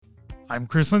I'm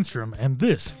Chris Lindstrom, and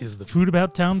this is the Food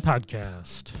About Town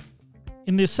podcast.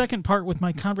 In this second part with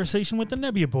my conversation with the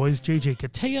Nebbia boys, JJ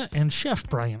Katea and Chef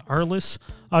Brian Arliss,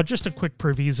 just a quick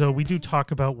proviso, we do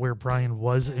talk about where Brian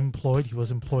was employed. He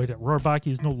was employed at Rohrbach.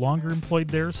 He's no longer employed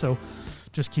there, so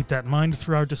just keep that in mind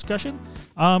through our discussion.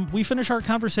 We finished our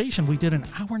conversation. We did an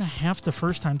hour and a half the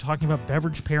first time talking about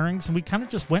beverage pairings, and we kind of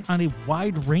just went on a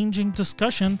wide-ranging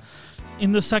discussion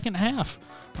in the second half.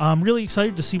 I'm really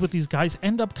excited to see what these guys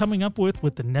end up coming up with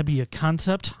the Nebbia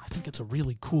concept. I think it's a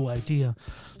really cool idea.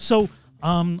 So,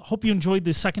 hope you enjoyed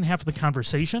the second half of the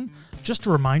conversation. Just a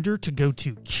reminder to go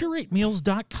to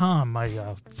curatemeals.com,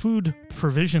 my food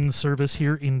provision service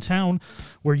here in town,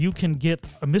 where you can get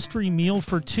a mystery meal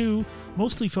for two,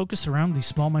 mostly focused around the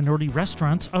small minority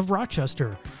restaurants of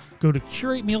Rochester. Go to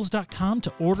curatemeals.com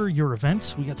to order your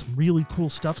events. We got some really cool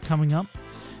stuff coming up.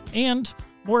 And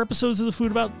more episodes of the Food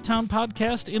About Town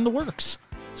podcast in the works.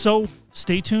 So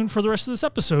stay tuned for the rest of this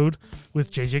episode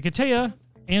with JJ Katea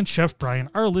and Chef Brian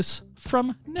Arliss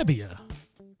from Nebbia.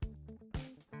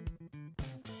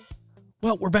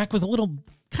 Well, we're back with a little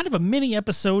kind of a mini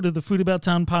episode of the Food About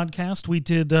Town podcast. We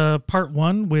did part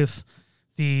one with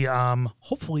the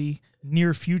hopefully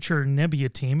near future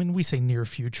Nebbia team, and we say near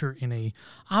future in a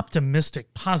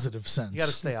optimistic, positive sense. You got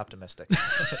to stay optimistic,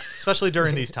 especially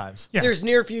during these times. Yeah. There's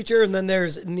near future, and then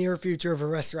there's near future of a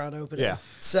restaurant opening. Yeah.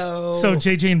 So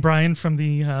JJ and Brian from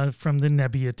the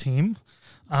Nebbia team,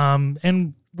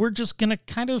 and we're just gonna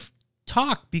kind of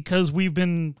talk because we've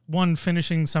been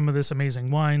finishing some of this amazing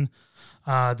wine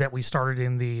that we started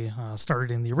in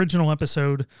the original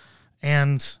episode,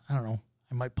 and I don't know.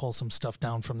 I might pull some stuff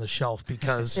down from the shelf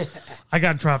because I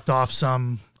got dropped off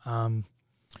some.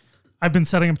 I've been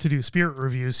setting up to do spirit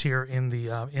reviews here in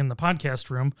the podcast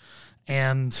room,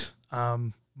 and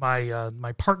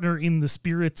my partner in the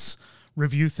spirits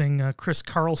review thing, Chris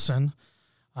Carlson.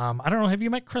 I don't know. Have you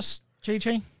met Chris,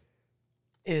 JJ?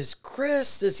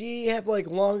 Does he have like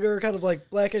longer, kind of like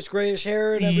blackish, grayish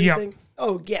hair and everything? Yep.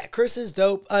 Oh yeah, Chris is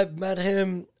dope. I've met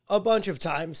him a bunch of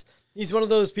times. He's one of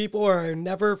those people where I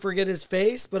never forget his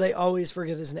face, but I always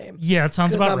forget his name. Yeah, it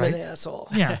sounds about right. I'm an asshole.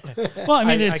 Yeah. Well, I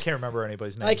mean, I can't remember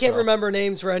anybody's name. I can't remember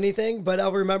names for anything, but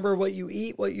I'll remember what you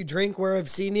eat, what you drink, where I've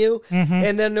seen you. Mm-hmm.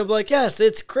 And then they'll be like, yes,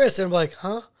 it's Chris. And I'm like,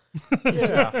 huh?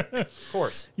 Yeah, of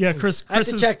course. Yeah, Chris I have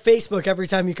to check Facebook every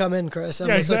time you come in, Chris. I'm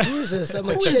like, who is this? I'm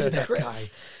like, shit, it's Chris.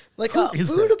 Guy? Like,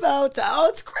 food about,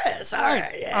 it's Chris. All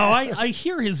right. Yeah. Oh, I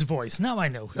hear his voice. Now I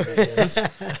know who it is.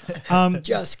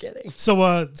 Just kidding.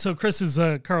 So Chris is,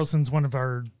 Carlson's one of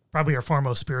probably our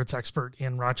foremost spirits expert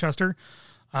in Rochester.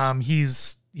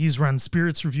 He's run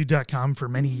spiritsreview.com for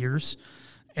many years.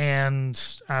 And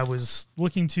I was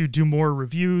looking to do more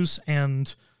reviews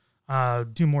and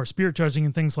do more spirit judging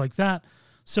and things like that.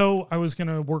 So I was going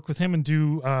to work with him and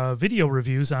do video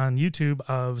reviews on YouTube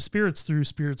of spirits through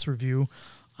Spirits Review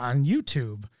on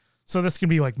YouTube. So that's going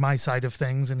to be like my side of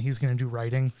things, and he's going to do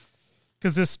writing.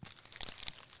 Because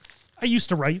I used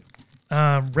to write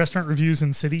restaurant reviews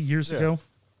in City years ago,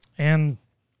 and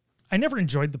I never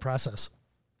enjoyed the process.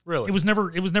 Really? It was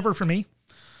never for me.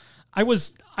 I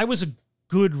was a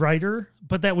good writer,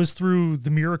 but that was through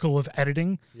the miracle of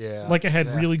editing. Yeah. Like I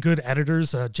had really good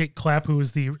editors. Jake Clapp, who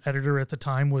was the editor at the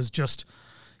time,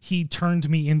 he turned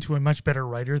me into a much better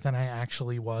writer than I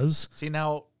actually was. See,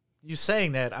 now you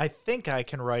saying that, I think I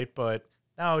can write, but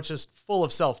now it's just full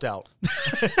of self-doubt.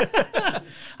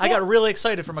 I got really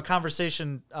excited from a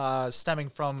conversation stemming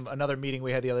from another meeting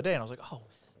we had the other day, and I was like, oh,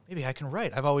 maybe I can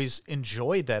write. I've always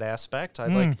enjoyed that aspect. I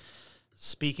like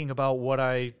speaking about what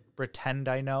I pretend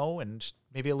I know, and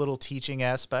maybe a little teaching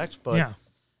aspect, but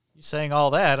you saying all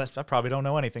that, I probably don't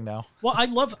know anything now. Well, I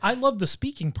love the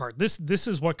speaking part. This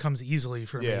is what comes easily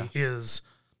for me is,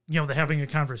 the having a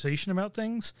conversation about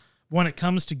things. When it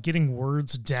comes to getting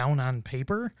words down on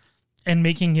paper and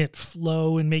making it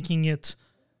flow and making it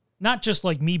not just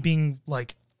like me being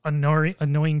like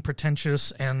annoying,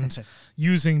 pretentious and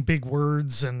using big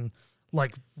words and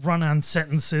like run-on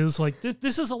sentences. Like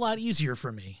this is a lot easier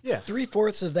for me. Yeah.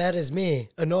 3/4 of that is me.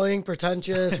 Annoying,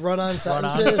 pretentious, run-on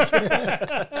sentences.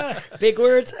 Big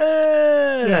words.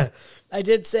 I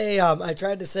did say, I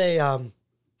tried to say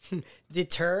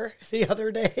deter the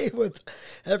other day with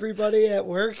everybody at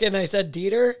work, and I said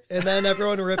Dieter, and then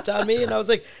everyone ripped on me, and I was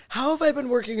like, how have I been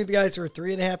working with you guys for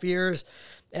 3.5 years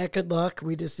at Good Luck?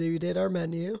 We did our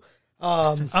menu.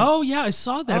 Oh yeah, I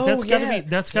saw that.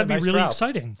 That's gotta be really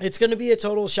exciting. It's gonna be a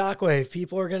total shockwave.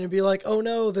 People are gonna be like, "Oh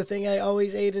no, the thing I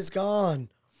always ate is gone."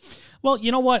 Well,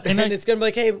 you know what, and it's gonna be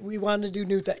like, "Hey, we want to do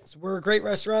new things. We're a great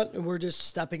restaurant, and we're just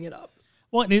stepping it up."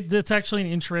 Well, that's actually an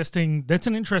interesting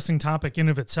topic in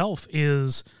of itself.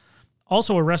 Is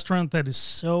also a restaurant that is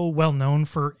so well known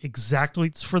for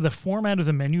for the format of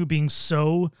the menu being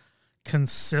so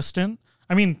consistent.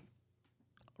 I mean,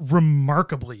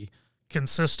 remarkably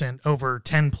consistent over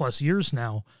 10 plus years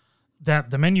now, that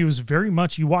the menu is very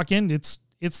much, you walk in, it's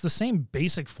the same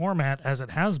basic format as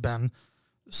it has been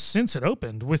since it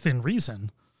opened, within reason.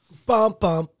 Bum,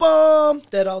 bum, bum.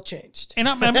 That all changed. And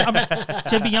I'm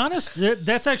to be honest,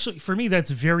 that's actually, for me,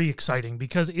 that's very exciting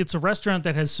because it's a restaurant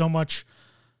that has so much,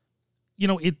 you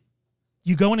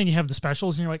go in and you have the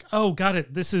specials and you're like, oh, got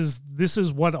it. This is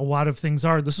what a lot of things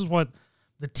are. This is what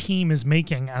the team is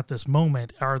making at this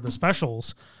moment are the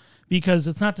specials, because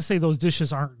it's not to say those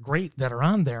dishes aren't great that are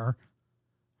on there,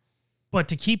 but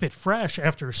to keep it fresh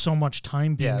after so much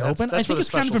time being open, I think it's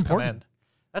kind of important.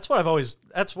 That's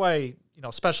why,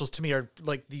 specials to me are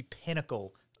like the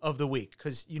pinnacle of the week,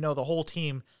 because, the whole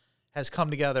team has come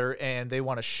together and they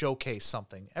want to showcase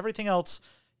something. Everything else,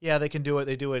 they can do it.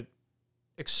 They do it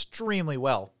extremely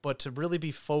well, but to really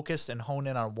be focused and hone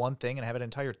in on one thing and have an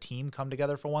entire team come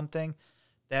together for one thing,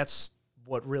 that's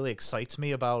what really excites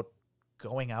me about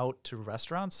going out to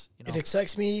restaurants. It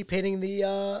excites me painting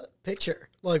the picture.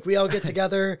 Like, we all get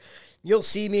together, you'll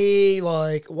see me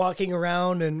like walking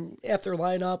around, and after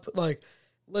lineup, like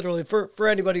literally for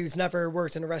anybody who's never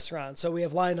worked in a restaurant, so we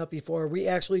have lineup before. We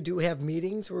actually do have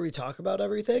meetings where we talk about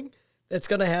everything that's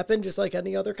going to happen, just like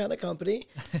any other kind of company.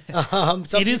 Some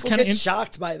people get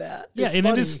shocked by that. Yeah, it's and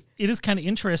funny. it is kind of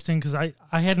interesting because I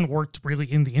hadn't worked really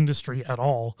in the industry at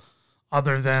all,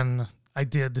 other than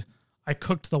I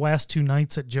cooked the last 2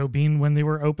 nights at Joe Bean when they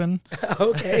were open.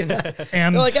 Okay.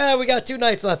 And they're like, we got 2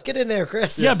 nights left. Get in there,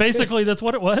 Chris. Yeah, basically that's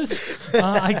what it was.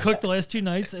 I cooked the last 2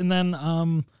 nights, and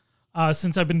then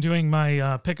since I've been doing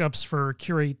my pickups for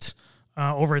Curate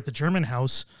over at the German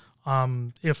House,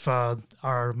 if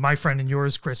my friend and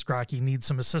yours, Chris Grocky, needs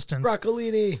some assistance.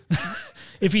 Broccolini.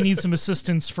 If he needs some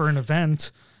assistance for an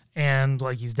event and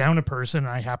like he's down a person and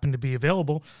I happen to be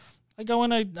available, I go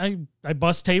in, I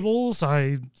bust tables,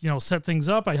 I set things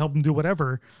up, I help him do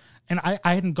whatever. And I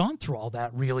hadn't gone through all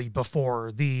that really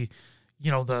before, the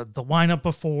lineup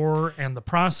before and the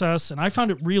process. And I found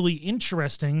it really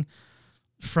interesting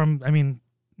it's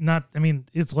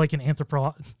like an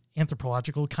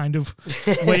anthropological kind of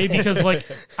way, because like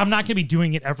I'm not going to be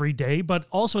doing it every day, but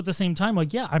also at the same time,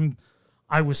 like,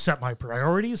 I was set my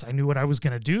priorities. I knew what I was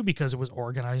going to do because it was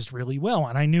organized really well.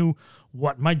 And I knew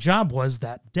what my job was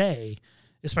that day,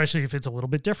 especially if it's a little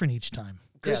bit different each time.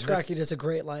 Chris Grocky does a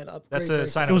great lineup. That's a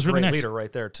sign of a great leader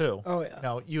right there too. Oh yeah.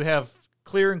 Now you have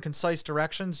clear and concise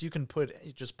directions. You can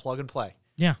just plug and play.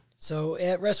 Yeah. So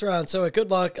at restaurants, at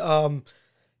Good Luck,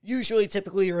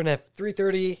 typically you're in at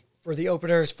 3:30 for the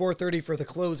openers, 4:30 for the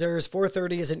closers.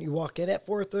 4:30 isn't you walk in at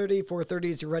 4:30. 4:30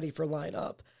 is you're ready for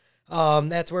lineup.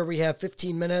 That's where we have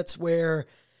 15 minutes where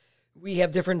we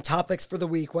have different topics for the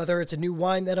week, whether it's a new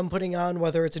wine that I'm putting on,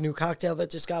 whether it's a new cocktail that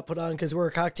just got put on, because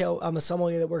I'm a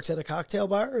sommelier that works at a cocktail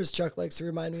bar, as Chuck likes to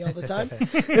remind me all the time.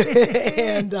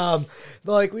 And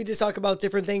we just talk about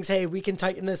different things. Hey, we can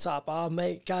tighten this up.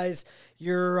 Guys,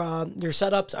 your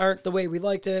setups aren't the way we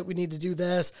liked it. We need to do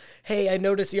this. Hey, I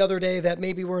noticed the other day that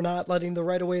maybe we're not letting the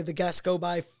right away the guests go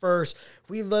by first.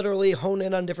 We literally hone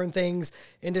in on different things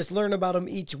and just learn about them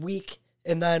each week.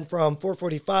 And then from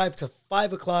 4:45 to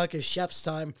 5 o'clock is Chef's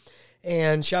time.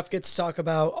 And Chef gets to talk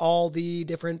about all the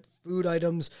different food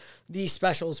items, the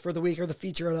specials for the week or the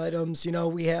featured items.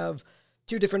 We have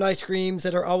 2 different ice creams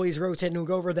that are always rotating. We'll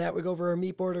go over that. We go over a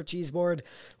meat board or cheese board.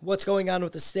 What's going on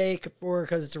with the steak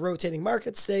because it's a rotating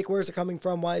market steak. Where's it coming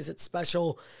from? Why is it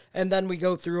special? And then we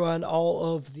go through on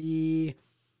all of the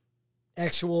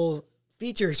actual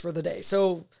features for the day.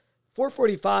 So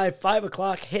 4:45, 5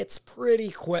 o'clock hits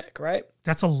pretty quick, right?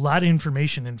 That's a lot of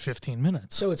information in 15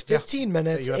 minutes. So it's 15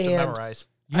 minutes. You have to memorize.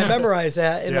 I memorize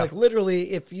that. And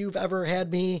literally, if you've ever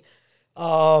had me,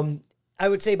 I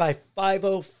would say by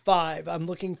 5:05, I'm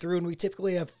looking through, and we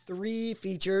typically have 3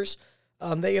 features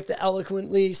that you have to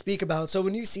eloquently speak about. So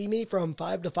when you see me from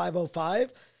 5 to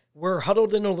 5:05, we're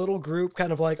huddled in a little group,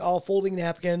 kind of like all folding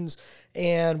napkins.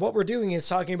 And what we're doing is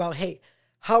talking about, hey,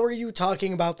 how are you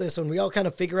talking about this? And we all kind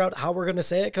of figure out how we're going to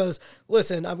say it. Because,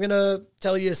 listen, I'm going to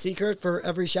tell you a secret for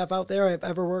every chef out there I've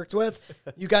ever worked with.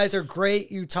 You guys are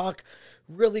great. You talk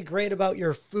really great about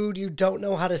your food. You don't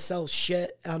know how to sell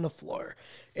shit on the floor.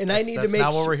 And I need to make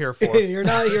not what we're here for. You're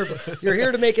not here. You're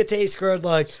here to make it taste good.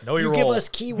 Like, you give us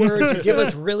keywords, you give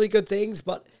us really good things,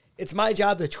 but it's my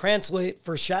job to translate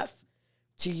for Chef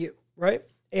to you, right?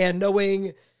 And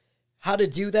knowing how to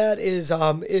do that is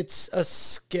it's a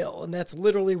skill, and that's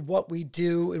literally what we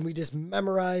do, and we just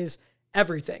memorize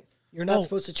everything. You're not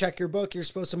supposed to check your book, you're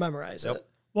supposed to memorize it.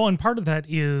 Well, and part of that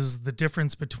is the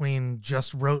difference between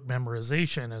just rote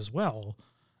memorization as well.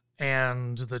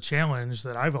 And the challenge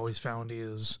that I've always found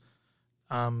is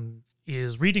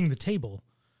reading the table,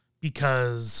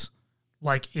 because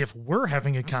like if we're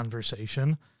having a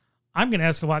conversation, I'm going to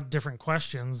ask a lot different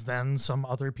questions than some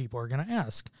other people are going to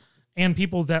ask. And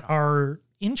people that are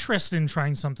interested in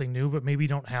trying something new, but maybe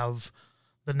don't have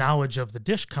the knowledge of the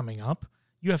dish coming up,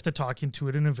 you have to talk into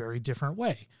it in a very different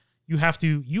way. You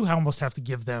almost have to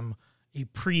give them a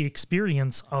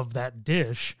pre-experience of that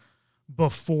dish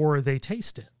before they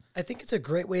taste it. I think it's a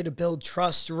great way to build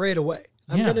trust right away.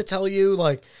 I'm Yeah. going to tell you,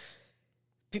 like,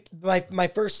 my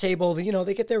first table,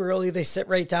 they get there early, they sit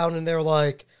right down, and they're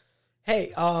like,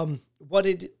 hey, what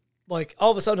did, like,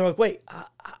 all of a sudden they're like, wait,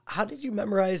 how did you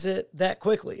memorize it that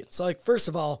quickly? It's like, first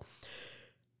of all,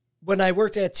 when I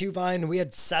worked at Two Vine, we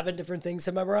had 7 different things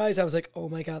to memorize. I was like, oh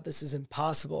my God, this is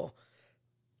impossible.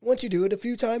 Once you do it a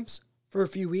few times for a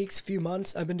few weeks, a few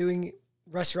months, I've been doing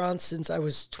restaurants since I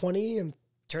was 20 and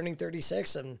turning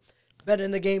 36 and been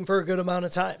in the game for a good amount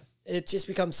of time. It just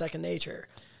becomes second nature.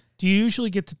 Do you usually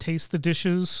get to taste the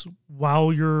dishes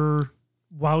while you're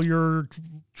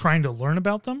trying to learn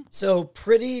about them? So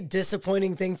pretty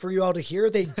disappointing thing for you all to hear.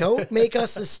 They don't make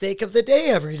us the steak of the day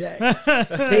every day.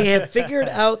 They have figured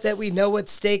out that we know what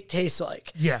steak tastes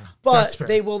like. Yeah, But that's fair.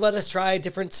 they will let us try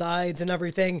different sides and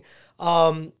everything.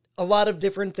 A lot of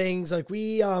different things. Like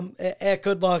we, at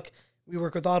Good Luck, we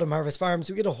work with Autumn Harvest Farms.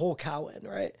 We get a whole cow in,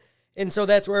 right? And so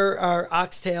that's where our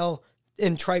oxtail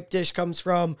and tripe dish comes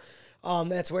from.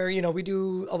 That's where, we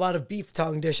do a lot of beef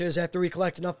tongue dishes after we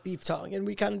collect enough beef tongue. And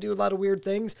we kind of do a lot of weird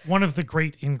things. One of the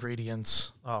great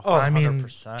ingredients. I mean,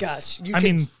 100%. Gosh,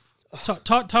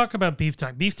 Talk about beef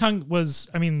tongue. Beef tongue was,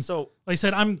 so like I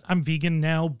said, I'm vegan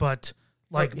now, but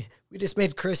like we just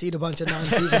made Chris eat a bunch of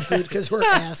non-vegan food because we're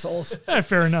assholes.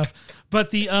 Fair enough. But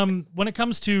the when it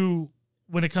comes to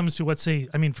let's say,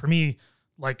 I mean, for me,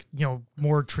 like,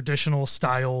 more traditional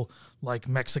style, like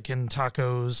Mexican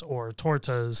tacos or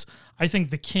tortas, I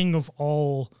think the king of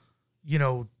all,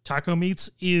 taco meats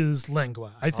is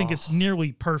lengua. I think it's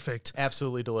nearly perfect.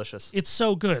 Absolutely delicious. It's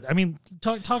so good. I mean,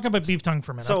 talk about beef tongue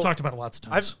for a minute. So I've talked about it lots of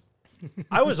times.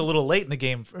 I was a little late in the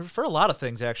game for a lot of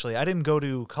things, actually. I didn't go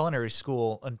to culinary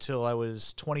school until I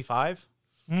was 25.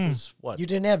 What? You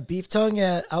didn't have beef tongue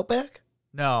at Outback?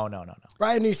 No.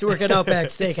 Brian used to work at Outback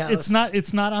Steakhouse.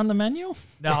 It's not on the menu?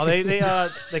 No, they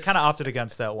kind of opted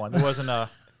against that one. There wasn't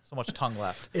so much tongue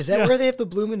left. Is that where they have the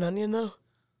bloomin' onion, though?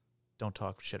 Don't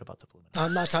talk shit about the Bloomin'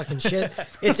 I'm not talking shit.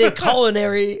 It's a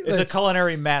culinary. It's a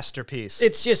culinary masterpiece.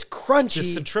 It's just crunchy. The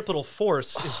centripetal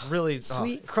force is really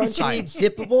sweet, crunchy,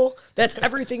 dippable. That's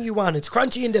everything you want. It's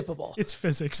crunchy and dippable. It's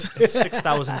physics.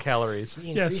 6,000 calories.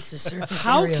 Increase the surface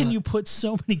How area. can you put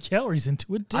so many calories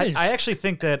into a dish? I actually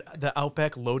think that the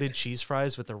Outback loaded cheese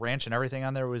fries with the ranch and everything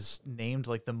on there was named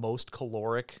like the most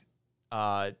caloric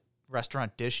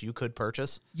restaurant dish you could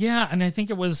purchase. Yeah, and I think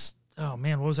it was, oh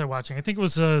man, what was I watching? I think it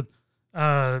was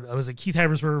Keith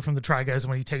Habersberger from the Try Guys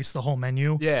when he tastes the whole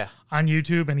menu on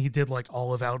YouTube, and he did like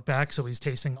all of Outback, so he's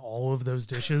tasting all of those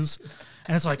dishes.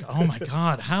 And it's like, oh my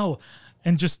God, how?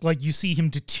 And just like you see him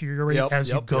deteriorate as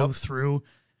you go through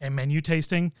a menu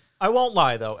tasting. I won't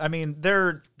lie though. I mean,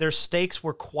 their steaks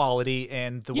were quality,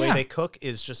 and the way they cook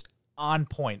is just on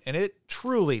point. And it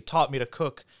truly taught me to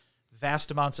cook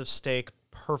vast amounts of steak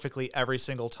perfectly every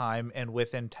single time and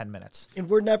within 10 minutes. And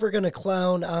we're never going to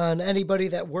clown on anybody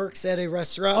that works at a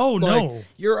restaurant. Oh, like, no.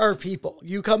 You're our people.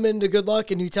 You come into Good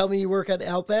Luck and you tell me you work at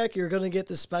Outback, you're going to get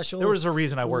the special There was a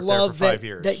reason I worked there for 5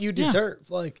 years. that you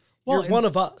deserve. Like, you're one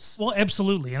of us. Well,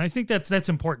 absolutely. And I think that's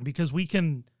important because we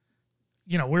can,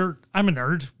 I'm a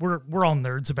nerd. We're all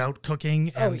nerds about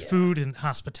cooking and food and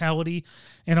hospitality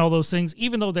and all those things,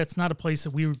 even though that's not a place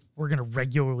that we're going to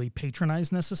regularly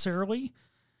patronize necessarily.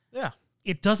 Yeah.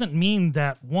 It doesn't mean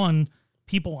that, one,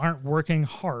 people aren't working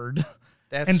hard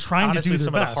and trying honestly to do their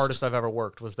some best. of the hardest I've ever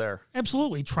worked was there.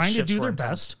 Absolutely. Trying to Shifts do were their intense.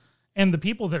 best. And the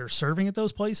people that are serving at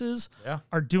those places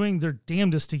are doing their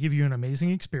damnedest to give you an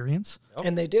amazing experience.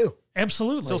 And they do.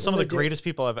 Absolutely. Still, some of the greatest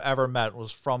people I've ever met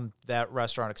was from that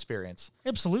restaurant experience.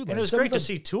 Absolutely. And it was great to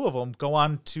see 2 of them go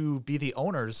on to be the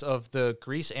owners of the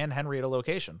Greece and Henrietta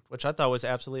location, which I thought was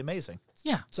absolutely amazing.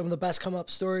 Yeah. Some of the best come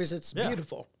up stories. It's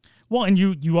beautiful. Well, and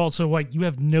you also you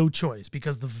have no choice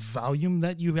because the volume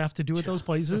that you have to do at those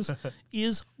places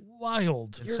is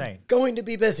wild. Insane. You're going to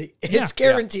be busy. It's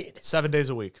guaranteed. 7 days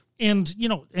a week. And,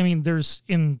 I mean,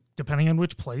 depending on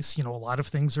which place, a lot of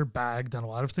things are bagged and a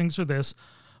lot of things are this.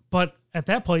 But at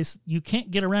that place, you can't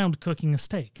get around cooking a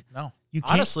steak. No. You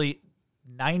can't. Honestly,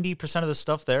 90% of the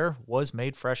stuff there was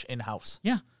made fresh in-house.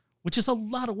 Yeah. Which is a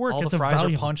lot of work All at the fries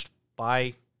volume. are punched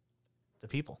by the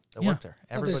people that Yeah. work there.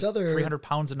 Oh, there's Everybody, other- 300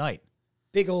 pounds a night.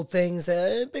 Big old things,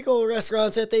 big old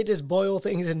restaurants that they just boil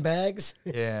things in bags.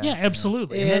 Yeah,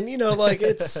 absolutely. And, like,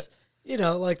 it's,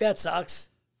 like, that sucks.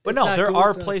 But It's no, not there cool, are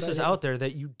it's not places exciting. out there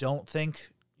that you don't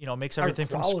think, makes everything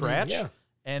from quality, scratch. yeah.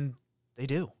 And they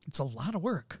do. It's a lot of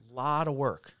work. A lot of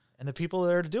work. And the people are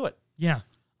there to do it. Yeah.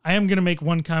 I am going to make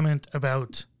one comment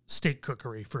about steak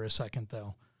cookery for a second,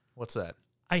 though. What's that?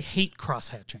 I hate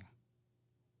cross-hatching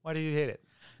Why do you hate it?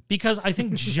 because I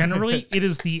think generally it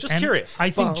is the... Just curious. I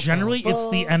think generally it's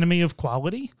the enemy of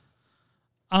quality.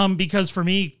 Because for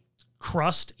me,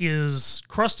 crust is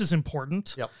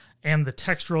important. Yep. And the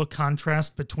textural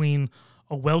contrast between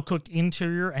a well-cooked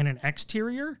interior and an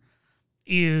exterior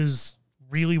is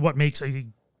really what makes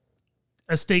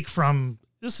a steak from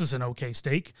this is an okay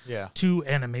steak Yeah. to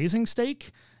an amazing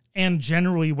steak. And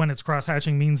generally when it's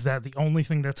cross-hatching means that the only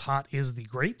thing that's hot is the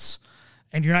grates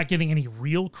and you're not getting any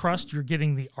real crust. You're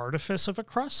getting the artifice of a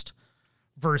crust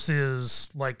versus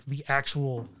like the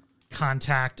actual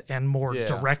contact and more Yeah.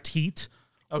 direct heat.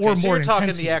 Okay, or so more you're talking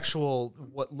intense the heat. actual,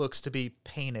 what looks to be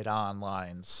painted on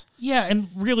lines. Yeah, and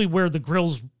really where the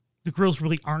grills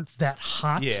really aren't that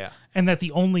hot. Yeah. And that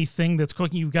the only thing that's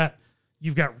cooking you've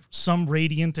got some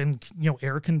radiant and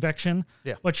air convection.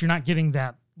 Yeah. But you're not getting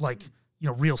that like,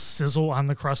 real sizzle on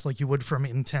the crust like you would from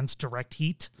intense direct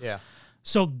heat. Yeah.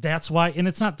 So that's why, and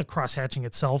it's not the cross hatching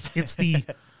itself, it's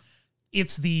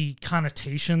the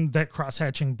connotation that cross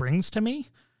hatching brings to me.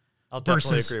 I'll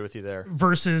definitely Versus- agree with you there.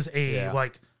 Versus a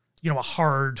Yeah. a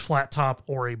hard flat top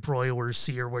or a broiler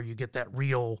sear where you get that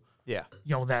real, Yeah.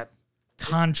 that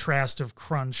contrast of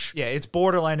crunch. Yeah, it's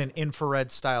borderline an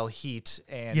infrared style heat,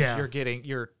 and Yeah.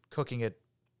 you're cooking it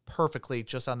perfectly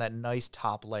just on that nice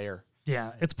top layer.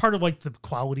 Yeah, it's part of like the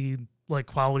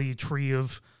quality tree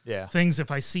of Yeah. things.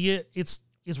 If I see it, it's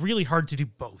really hard to do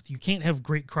both. You can't have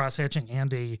great cross hatching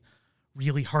and a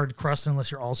really hard crust unless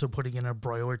you're also putting in a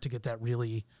broiler to get that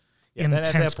really And then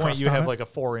intense at that point, crust you on have it. like a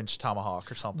 4-inch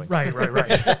tomahawk or something. Right.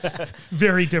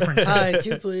 Very different thing. Hi,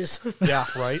 two, please. Yeah,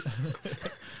 right.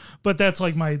 But that's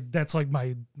like my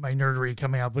nerdery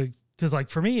coming out because like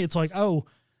for me it's like, oh,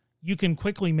 you can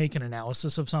quickly make an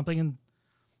analysis of something. And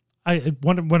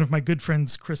one of my good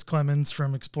friends, Chris Clemens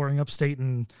from Exploring Upstate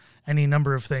and any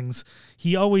number of things,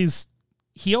 he always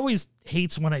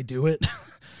hates when I do it.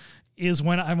 Is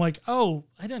when I'm like, oh,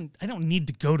 I don't need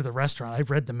to go to the restaurant. I've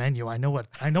read the menu. I know what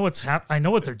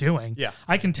they're doing. Yeah.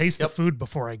 I can taste Yep. the food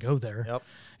before I go there. Yep.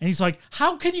 And he's like,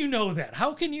 how can you know that?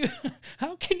 How can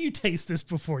you taste this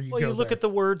before you Well, go you look there? at the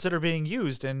words that are being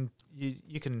used, and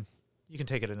you can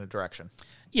take it in a direction.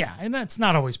 Yeah, and that's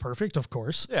not always perfect, of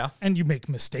course. Yeah. And you make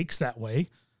mistakes that way.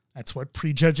 That's what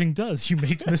prejudging does. You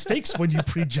make mistakes when you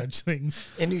prejudge things.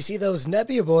 And you see those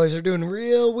Nebbia boys are doing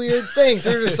real weird things.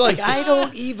 They're just like, I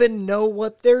don't even know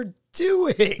what they're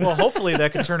doing. Well, hopefully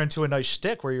that can turn into a nice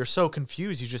shtick where you're so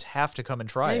confused you just have to come and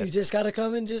try Yeah, it. you just got to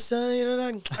come and just,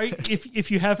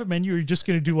 If you have a menu, you're just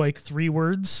going to do like 3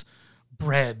 words: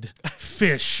 bread,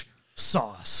 fish,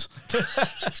 sauce.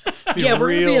 yeah,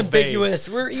 we're going to be real ambiguous.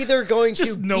 We're either going to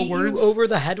Just no beat words. you over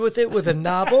the head with it with a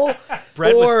novel,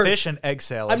 Bread or with fish and egg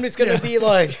salad. I'm just going to be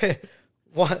like,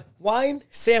 wine,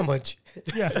 sandwich,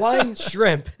 Yeah. wine,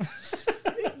 shrimp.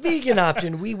 Vegan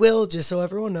option. We will, just so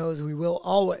everyone knows, we will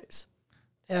always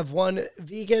have one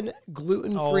vegan,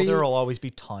 gluten-free there will always be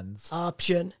tons.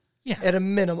 option Yeah. at a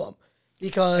minimum.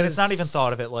 Because And it's not even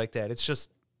thought of it like that. It's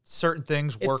just certain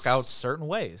things work It's- out certain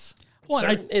ways. Well,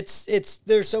 it's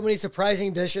there's so many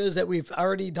surprising dishes that we've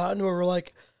already done where we're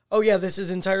like, oh yeah, this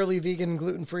is entirely vegan,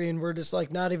 gluten free, and we're just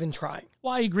like not even trying.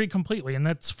 Well, I agree completely, and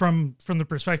that's from the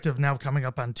perspective now coming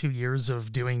up on 2 years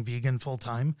of doing vegan full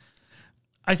time.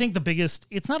 I think the biggest,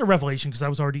 it's not a revelation because I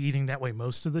was already eating that way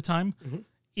most of the time,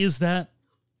 is that,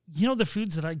 the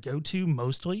foods that I go to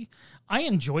mostly, I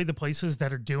enjoy the places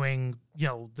that are doing,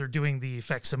 they're doing the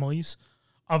facsimiles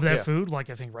of that Yeah. food. Like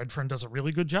I think Redfern does a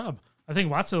really good job. I think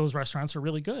lots of those restaurants are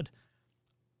really good.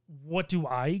 What do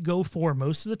I go for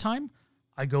most of the time?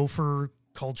 I go for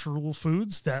cultural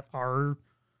foods that are,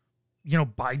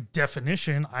 by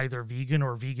definition, either vegan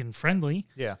or vegan friendly.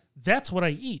 Yeah. That's what I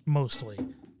eat mostly.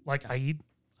 Like I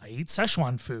eat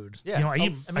Szechuan food. Yeah. I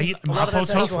eat I mean, a mapo lot of that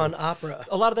That's tofu. Szechuan opera.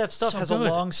 A lot of that stuff So has good. a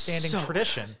long-standing So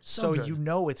tradition, good. so So good. you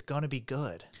know it's going to be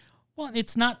good. Well,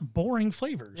 it's not boring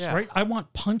flavors, Yeah. right? I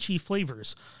want punchy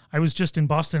flavors. I was just in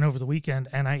Boston over the weekend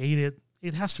and I ate it.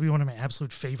 It has to be one of my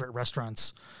absolute favorite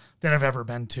restaurants that I've ever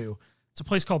been to. It's a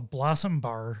place called Blossom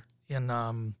Bar in,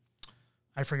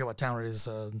 I forget what town it is,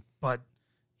 but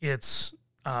it's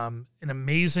an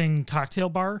amazing cocktail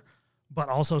bar, but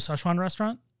also Szechuan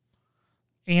restaurant.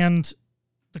 And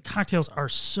the cocktails are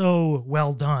so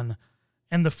well done.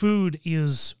 and the food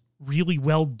is really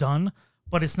well done,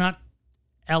 but it's not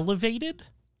elevated.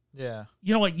 Yeah.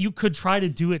 You know, like you could try to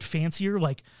do it fancier,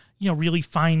 like, you know, really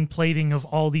fine plating of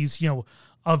all these, you know,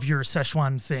 of your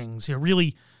Szechuan things, you know,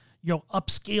 really, you know,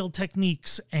 upscale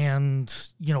techniques and,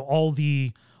 you know, all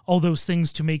those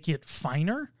things to make it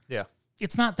finer. Yeah.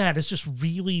 It's not that. It's just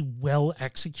really well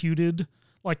executed,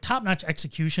 like top-notch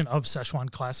execution of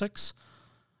Szechuan classics.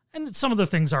 And some of the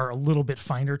things are a little bit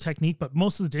finer technique, but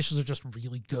most of the dishes are just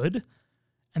really good.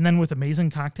 And then with amazing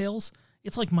cocktails,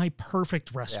 it's like my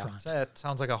perfect restaurant. Yeah, that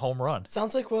sounds like a home run.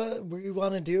 Sounds like what we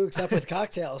want to do, except with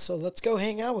cocktails. So let's go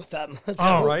hang out with them. Let's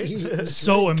Oh, go right? eat.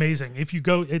 So amazing. If you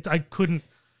go, I couldn't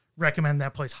recommend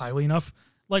that place highly enough.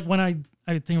 Like when I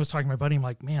think I was talking to my buddy, I'm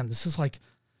like, man, this is like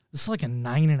a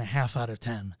 9.5 out of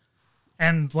 10.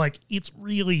 And like, it's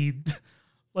really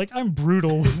like, I'm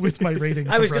brutal with my ratings.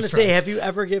 I was going to say, have you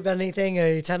ever given anything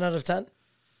a 10 out of 10?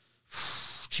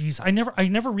 Jeez, I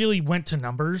never really went to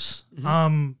numbers.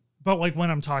 But like when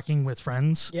I'm talking with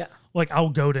friends, Yeah. like I'll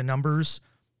go to numbers.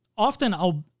 Often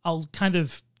I'll kind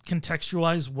of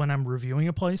contextualize when I'm reviewing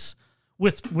a place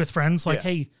with friends. Like,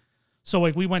 hey, so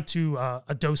like we went to a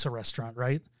dosa restaurant,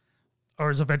 right? Or it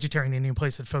was a vegetarian Indian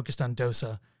place that focused on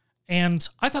dosa. And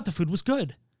I thought the food was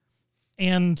good.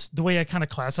 And the way I kind of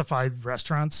classified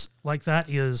restaurants like that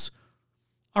is,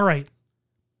 all right,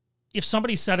 if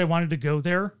somebody said I wanted to go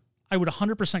there, I would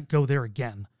 100% go there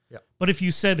again. Yep. But if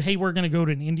you said, hey, we're going to go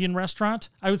to an Indian restaurant,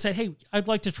 I would say, hey, I'd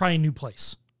like to try a new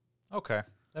place. Okay.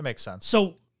 That makes sense.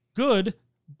 So good.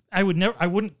 I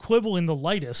wouldn't quibble in the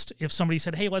lightest if somebody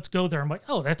said, hey, let's go there. I'm like,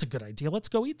 oh, that's a good idea. Let's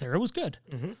go eat there. It was good.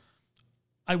 Mm-hmm.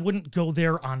 I wouldn't go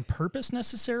there on purpose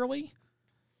necessarily.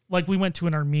 Like we went to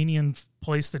an Armenian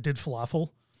place that did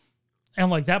falafel. And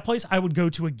like that place I would go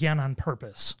to again on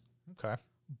purpose. Okay.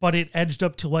 But it edged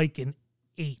up to like an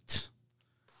 8.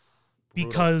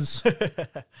 Because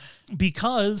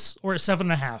or a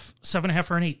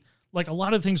 7.5 or an 8. Like a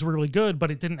lot of things were really good,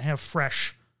 but it didn't have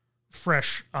fresh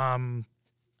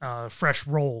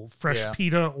roll,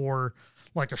 pita, or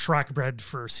like a shrak bread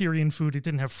for Syrian food. It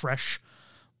didn't have fresh,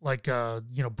 like,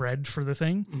 bread for the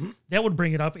thing. Mm-hmm. That would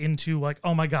bring it up into like,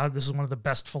 oh my God, this is one of the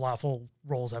best falafel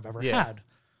rolls I've ever had.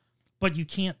 But you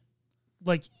can't,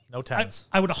 like, no 10s.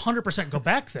 I would 100% go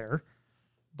back there,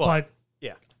 but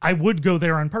yeah, I would go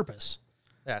there on purpose.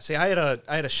 Yeah. See, I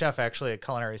had a chef actually at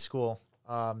culinary school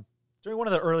during one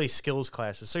of the early skills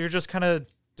classes. So you're just kind of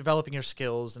developing your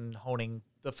skills and honing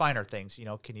the finer things. You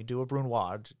know, can you do a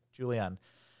brunoise, julienne?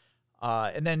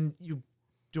 And then you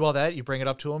do all that. You bring it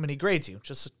up to him, and he grades you.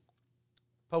 Just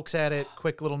pokes at it,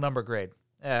 quick little number grade.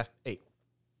 8,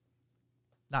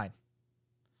 9.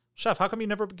 Chef, how come you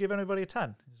never give anybody a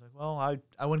 10? He's like, well,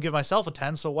 I wouldn't give myself a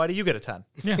 10, so why do you get a 10?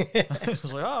 Yeah. I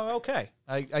was like, oh, okay.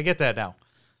 I get that now.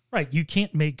 Right. You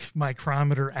can't make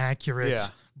micrometer accurate Yeah.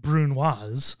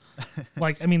 brunoise.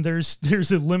 Like, I mean, there's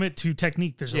a limit to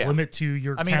technique. There's a limit to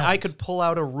your I mean, talent. I could pull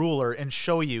out a ruler and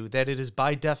show you that it is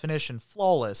by definition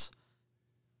flawless.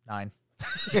 9.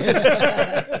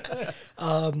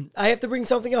 I have to bring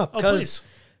something up because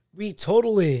I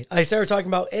started talking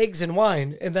about eggs and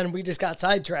wine, and then we just got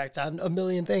sidetracked on a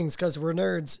million things because we're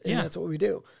nerds and that's what we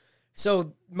do.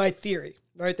 So my theory,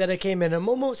 right, that I came in, I'm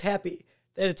almost happy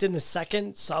that it's in the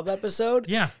second sub episode.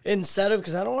 Yeah. Instead of,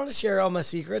 because I don't want to share all my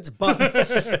secrets,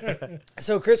 but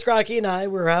so Chris Crocky and I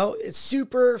were out. It's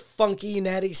super funky,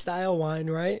 natty style wine,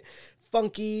 right?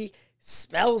 Funky,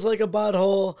 smells like a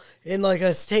butthole in like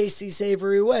a tasty,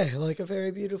 savory way, like a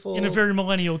very beautiful, in a very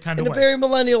millennial kind of in way. a very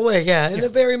millennial way, yeah, in a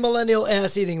very millennial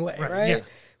ass eating way, right? yeah.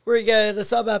 Where you get the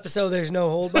sub episode, there's no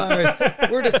hold bars.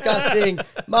 We're discussing.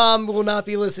 Mom will not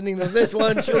be listening to this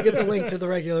one. She'll get the link to the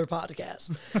regular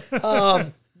podcast.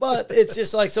 But it's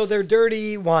just like, so they're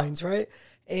dirty wines, right?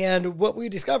 And what we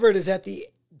discovered is that the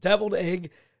deviled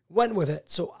egg went with it.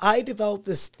 So I developed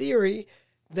this theory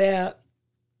that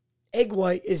egg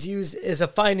white is used as a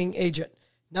fining agent,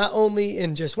 not only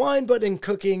in just wine, but in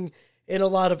cooking and a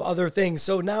lot of other things.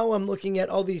 So now I'm looking at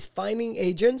all these fining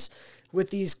agents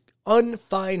with these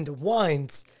unfined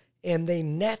wines, and they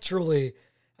naturally,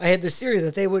 I had this theory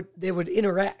that they would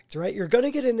interact, right? You're going to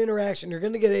get an interaction. You're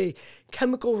going to get a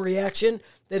chemical reaction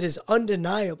that is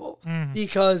undeniable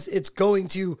because it's going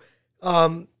to,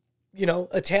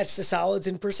 attach to solids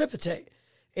and precipitate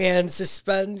and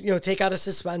suspend, take out a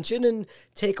suspension and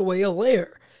take away a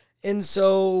layer. And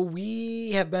so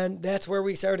that's where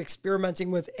we started experimenting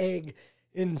with egg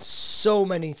in so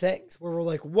many things where we're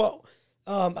like, whoa.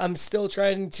 I'm still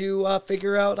trying to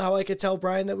figure out how I could tell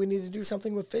Brian that we need to do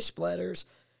something with fish bladders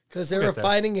because they're a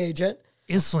fining agent.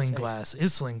 Isling glass.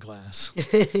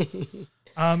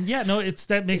 Yeah, no,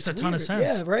 that makes a ton of weird.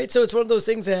 sense. Yeah, right. So it's one of those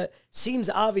things that seems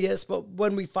obvious, but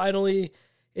when we finally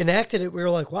enacted it, we were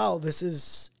like, wow, this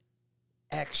is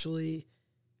actually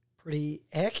pretty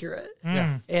accurate.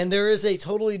 Yeah. And there is a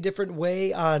totally different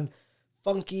way on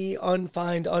funky,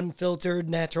 unfined, unfiltered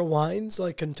natural wines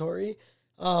like Contori,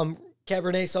 Cabernet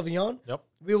Sauvignon. Yep.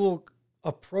 We will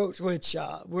approach, which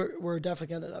we're definitely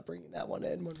going to end up bringing that one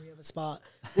in when we have a spot.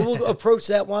 We will approach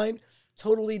that wine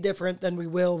totally different than we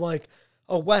will like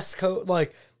a West Coast,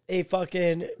 like a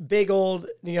fucking big old,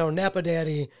 Napa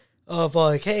Daddy of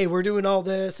like, hey, we're doing all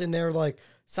this. And they're like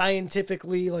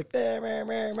scientifically like,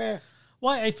 Well,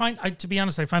 to be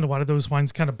honest, I find a lot of those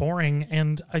wines kind of boring.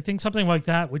 And I think something like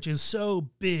that, which is so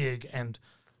big and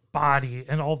body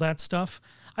and all that stuff,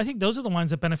 I think those are the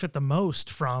wines that benefit the most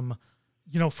from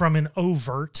an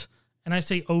overt, and I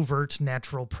say overt,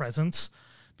 natural presence,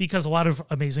 because a lot of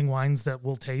amazing wines that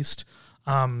we'll taste,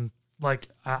 like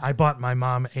I bought my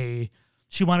mom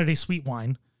she wanted a sweet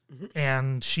wine,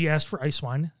 and she asked for ice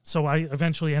wine. So I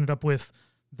eventually ended up with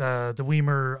the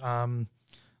Weimer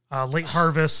Late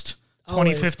Harvest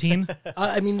 2015.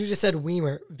 I mean, you just said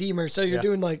Weimer, so you're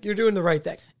doing the right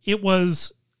thing. It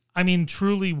was,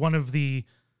 truly one of the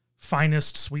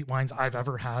finest sweet wines I've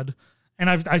ever had. And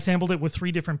I sampled it with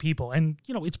 3 different people, and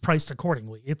it's priced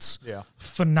accordingly. It's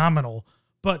phenomenal.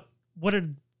 But what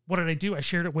did I do? I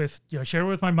shared it with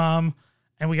my mom,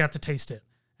 and we got to taste it.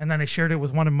 And then I shared it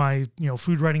with one of my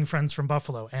food writing friends from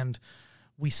Buffalo, and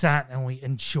we sat and we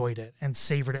enjoyed it and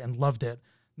savored it and loved it.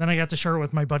 Then I got to share it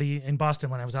with my buddy in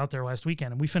Boston when I was out there last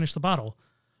weekend, and we finished the bottle.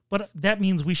 But that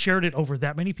means we shared it over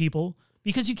that many people,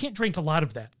 because you can't drink a lot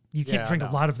of that. You can't drink a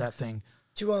lot of that thing.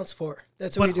 2 ounce pour.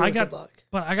 That's what we do with Good Luck.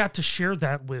 But I got to share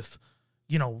that with,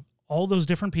 all those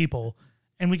different people,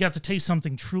 and we got to taste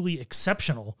something truly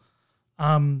exceptional.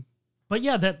 But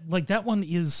yeah, that one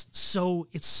is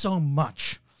it's so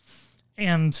much,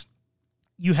 and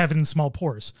you have it in small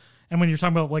pours. And when you're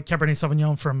talking about like Cabernet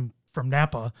Sauvignon from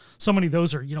Napa, so many of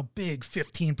those are, big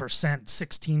 15%,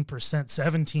 16%,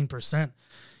 17%,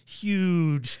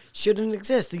 huge. Shouldn't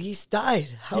exist. The yeast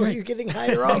died. How are you getting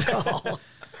higher alcohol?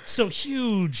 So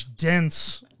huge,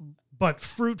 dense, but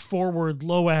fruit forward,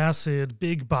 low acid,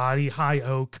 big body, high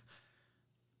oak.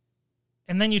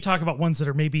 And then you talk about ones that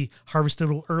are maybe harvested a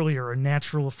little earlier or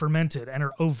natural fermented and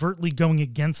are overtly going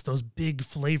against those big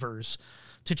flavors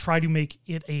to try to make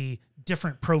it a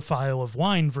different profile of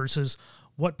wine versus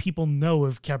what people know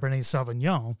of Cabernet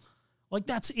Sauvignon. Like,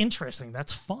 that's interesting.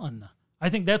 That's fun. I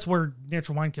think that's where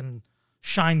natural wine can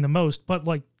shine the most. But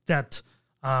like that,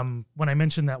 when I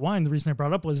mentioned that wine, the reason I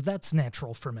brought it up was that's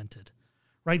natural fermented,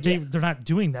 right? They're not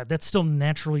doing that. That's still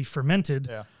naturally fermented,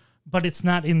 but it's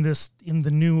not in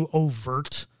the new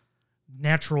overt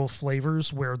natural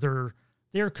flavors where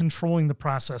they're controlling the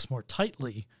process more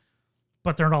tightly,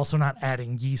 but they're also not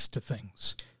adding yeast to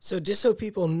things. So just so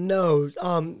people know,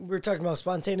 we're talking about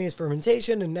spontaneous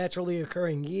fermentation and naturally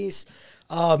occurring yeast.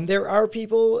 There are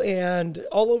people and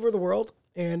all over the world,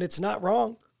 and it's not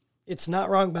wrong. It's not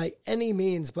wrong by any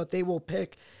means, but they will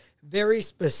pick very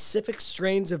specific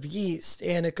strains of yeast,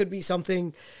 and it could be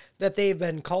something that they've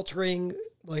been culturing,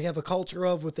 like have a culture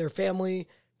of with their family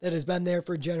that has been there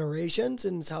for generations,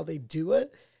 and it's how they do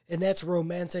it, and that's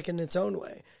romantic in its own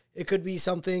way. It could be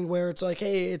something where it's like,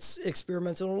 hey, it's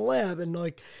experimental in a lab, and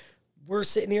like we're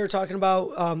sitting here talking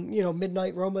about,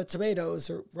 Midnight Roma tomatoes,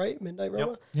 or right, Midnight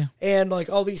Roma, and like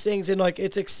all these things, and like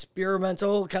it's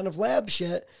experimental kind of lab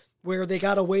shit where they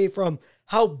got away from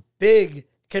how big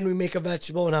can we make a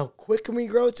vegetable and how quick can we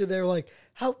grow it, to they're like,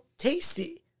 how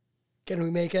tasty can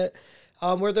we make it?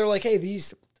 Where they're like, hey,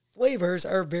 these flavors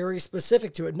are very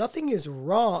specific to it. Nothing is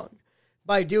wrong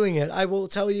by doing it. I will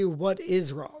tell you what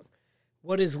is wrong.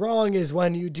 What is wrong is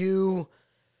when you do...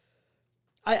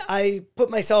 I put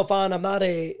myself on, I'm not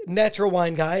a natural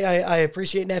wine guy. I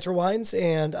appreciate natural wines,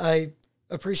 and I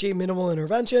appreciate minimal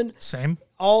intervention. Same.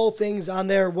 All things on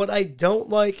there. What I don't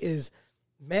like is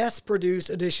mass-produced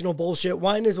additional bullshit.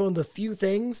 Wine is one of the few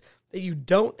things that you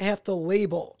don't have to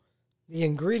label the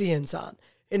ingredients on.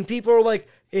 And people are like,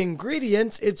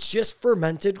 ingredients, it's just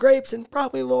fermented grapes and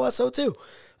probably a little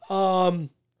SO2.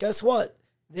 Guess what?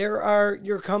 There are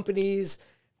your companies,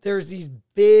 there's these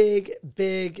big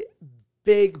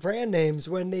brand names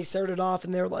when they started off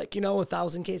and they're like,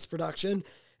 1,000 case production.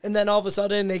 And then all of a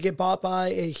sudden they get bought by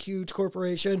a huge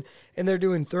corporation and they're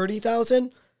doing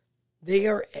 30,000. They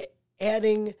are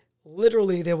adding,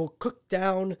 literally, they will cook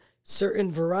down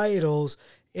certain varietals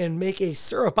and make a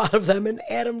syrup out of them and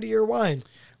add them to your wine.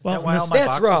 Well, is that why all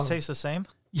my boxes taste the same?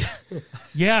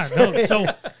 Yeah. No.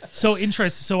 So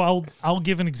interesting. So I'll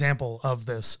give an example of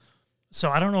this. So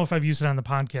I don't know if I've used it on the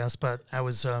podcast, but I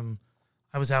was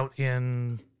I was out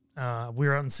in we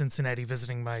were out in Cincinnati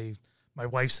visiting my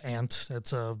wife's aunt.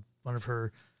 That's one of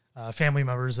her family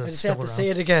members that's I just still have to around. say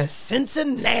it again.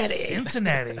 Cincinnati.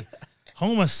 Cincinnati,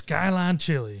 home of Skyline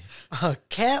Chili.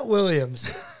 Cat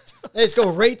Williams. They just go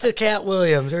right to Cat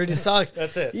Williams, or he just talks.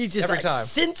 That's it. He's just Every like time.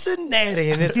 Cincinnati,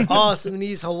 and it's awesome, and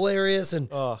he's hilarious. And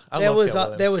I that love was Cat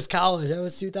Williams. that was college. That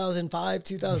was 2005,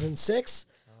 2006.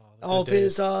 All of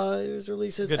his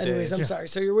releases. Good Anyways, days. I'm sorry.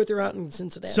 So you're with her out in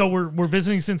Cincinnati. So we're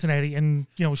visiting Cincinnati, and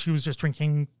she was just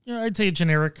drinking, I'd say a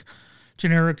generic,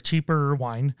 cheaper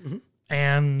wine,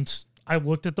 and I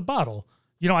looked at the bottle.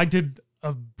 I did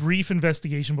a brief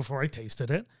investigation before I tasted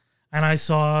it, and I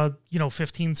saw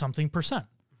 15-something%,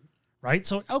 right?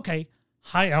 So okay,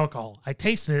 high alcohol. I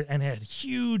tasted it and it had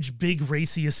huge, big,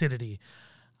 racy acidity.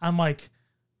 I'm like,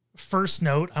 first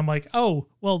note, I'm like, oh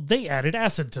well, they added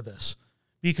acid to this.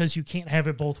 Because you can't have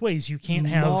it both ways. You can't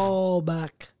have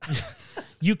Malbec.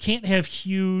 You can't have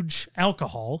huge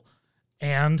alcohol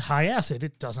and high acid.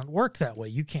 It doesn't work that way.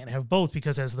 You can't have both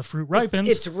because as the fruit ripens,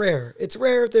 It's rare. It's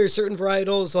rare. There's certain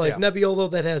varietals like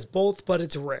Nebbiolo that has both, but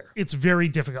it's rare. it's very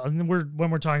difficult. And when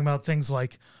we're talking about things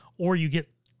like, or you get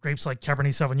grapes like Cabernet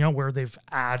Sauvignon where they've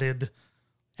added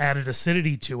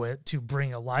acidity to it to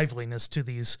bring a liveliness to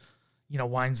these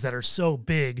wines that are so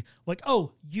big, like,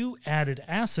 oh, you added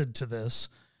acid to this.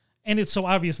 And it's so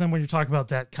obvious then when you're talking about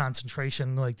that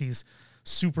concentration, like these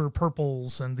super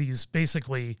purples and these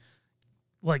basically,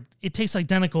 like, it tastes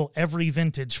identical every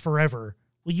vintage forever.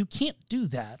 Well, you can't do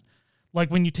that. Like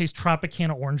when you taste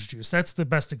Tropicana orange juice, that's the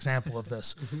best example of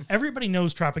this. Everybody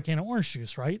knows Tropicana orange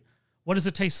juice, right? What does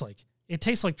it taste like? It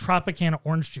tastes like Tropicana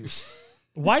orange juice.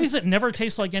 Why does it never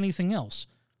taste like anything else?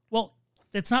 Well,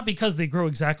 it's not because they grow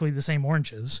exactly the same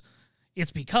oranges.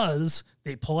 It's because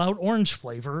they pull out orange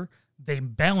flavor, they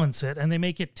balance it, and they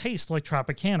make it taste like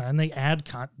Tropicana. And they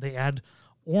add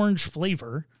orange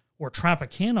flavor or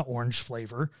Tropicana orange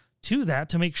flavor to that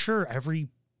to make sure every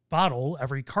bottle,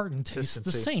 every carton tastes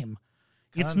the same.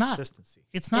 It's not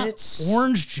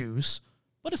orange juice,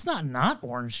 but it's not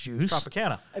orange juice.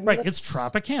 Tropicana. Right, it's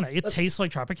Tropicana. It tastes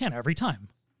like Tropicana every time.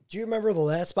 Do you remember the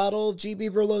last bottle of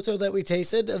GB Brulotto that we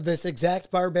tasted of this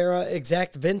exact Barbera,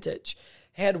 exact vintage?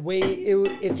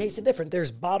 It tasted different.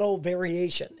 There's bottle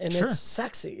variation, and it's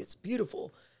sexy. It's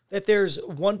beautiful that there's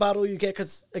one bottle you get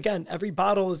because, again, every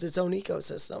bottle is its own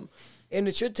ecosystem, and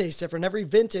it should taste different. Every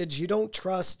vintage, you don't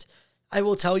trust. I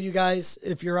will tell you guys,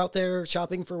 if you're out there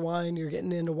shopping for wine, you're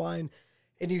getting into wine,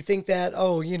 and you think that,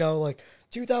 like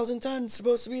 2010 is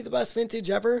supposed to be the best vintage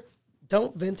ever,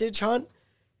 don't vintage hunt.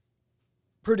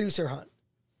 Producer hunt.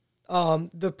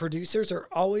 The producers are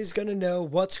always going to know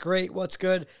what's great, what's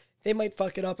good. They might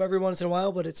fuck it up every once in a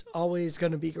while, but it's always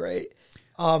going to be great.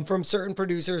 From certain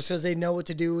producers because they know what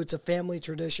to do. It's a family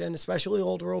tradition, especially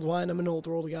Old World wine. I'm an Old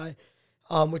World guy,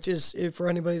 which is, for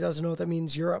anybody who doesn't know what that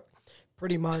means, Europe,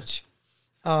 pretty much.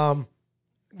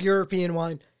 European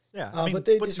wine. Yeah, but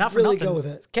they just really go with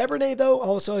it. Cabernet, though,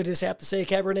 also I just have to say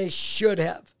Cabernet should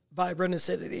have vibrant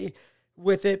acidity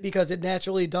with it because it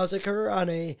naturally does occur on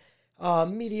a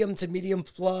medium to medium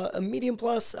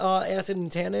plus acid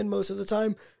and tannin most of the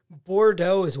time.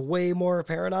 Bordeaux is way more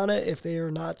apparent on it if they are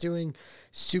not doing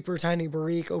super tiny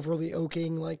barrique, overly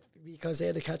oaking, like because they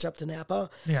had to catch up to Napa.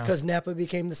 Because Napa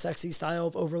became the sexy style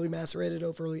of overly macerated,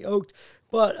 overly oaked.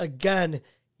 But again,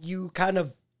 you kind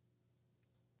of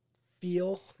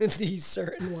feel these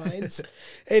certain wines,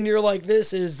 and you're like,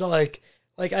 this is like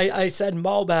I said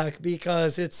Malbec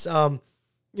because it's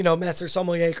Master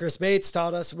Sommelier Chris Bates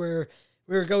taught us where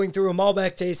we were going through a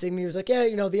Malbec tasting. And he was like,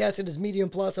 the acid is medium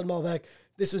plus on Malbec.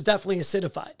 This was definitely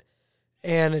acidified.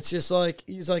 And it's just like,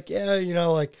 he's like,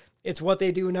 it's what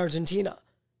they do in Argentina.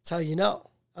 That's how you know.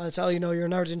 That's how you know you're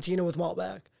in Argentina with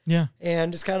Malbec. Yeah.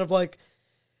 And it's kind of like,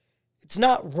 it's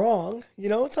not wrong.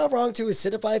 It's not wrong to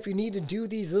acidify if you need to do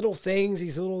these little things,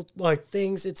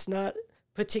 things. It's not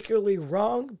particularly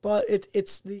wrong, but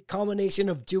it's the combination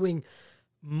of doing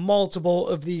multiple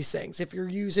of these things. If you're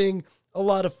using a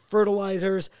lot of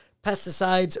fertilizers,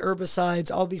 pesticides,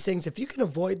 herbicides, all these things, if you can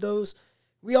avoid those,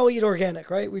 we all eat organic,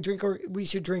 right? We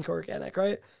should drink organic,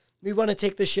 right? We want to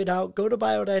take this shit out, go to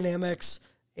biodynamics,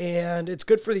 and it's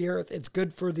good for the earth. It's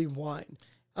good for the wine.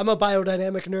 I'm a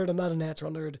biodynamic nerd. I'm not a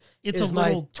natural nerd. It's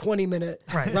my 20-minute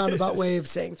roundabout way of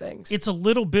saying things. It's a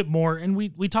little bit more, and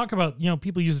we talk about,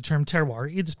 people use the term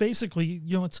terroir. It's basically,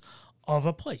 it's of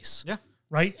a place. Yeah.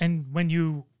 Right? And when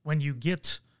you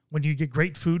get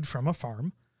great food from a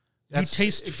farm, that's you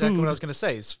taste exactly food. what I was going to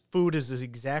say. Food is the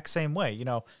exact same way.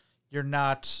 You're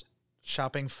not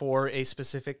shopping for a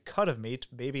specific cut of meat.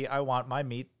 Maybe I want my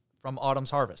meat from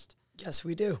Autumn's Harvest. Yes,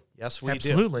 we do. Yes, we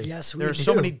Absolutely. do. Yes, we There's do.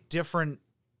 so many different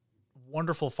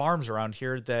wonderful farms around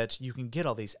here that you can get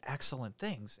all these excellent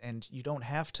things, and you don't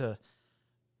have to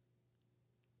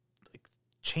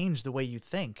change the way you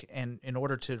think. And in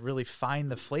order to really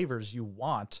find the flavors you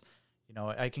want,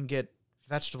 I can get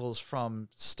vegetables from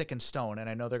Stick and Stone, and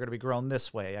I know they're going to be grown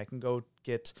this way. I can go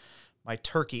get my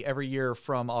turkey every year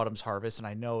from Autumn's Harvest, and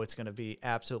I know it's going to be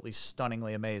absolutely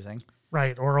stunningly amazing.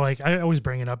 Right. Or like, I always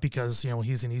bring it up because,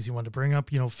 he's an easy one to bring up,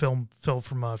 Phil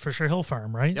from Fisher Hill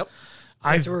Farm, right? Yep.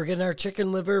 That's where we're getting our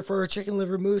chicken liver for a chicken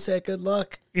liver mousse at Good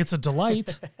Luck. It's a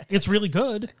delight. It's really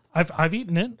good. I've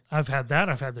eaten it. I've had that.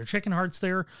 I've had their chicken hearts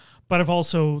there, but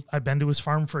I've been to his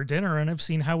farm for dinner, and I've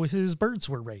seen how his birds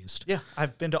were raised. Yeah.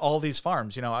 I've been to all these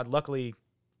farms. I luckily,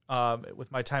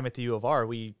 with my time at the U of R,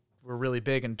 we were really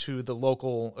big into the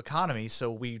local economy.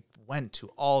 So we went to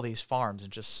all these farms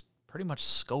and just pretty much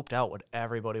scoped out what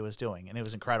everybody was doing, and it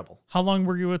was incredible. How long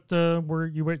were you at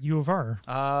U of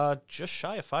R? Just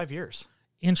shy of 5 years.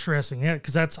 Interesting. Yeah,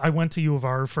 because I went to U of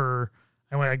R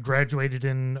I graduated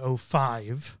in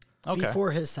 2005. Okay.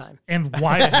 Before his time. And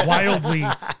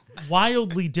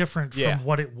wildly different from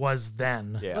what it was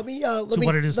then. Yeah. Let me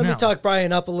what it is let now. me talk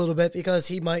Brian up a little bit because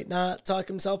he might not talk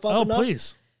himself up enough. Oh,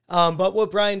 please. But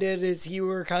what Brian did is he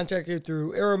were contracted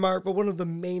through Aramark, but one of the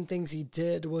main things he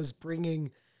did was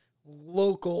bringing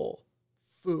local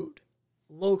food,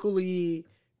 locally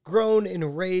grown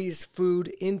and raised food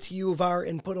into U of R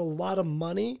and put a lot of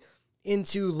money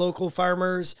into local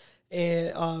farmers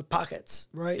and pockets,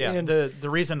 right? Yeah, and the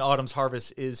reason Autumn's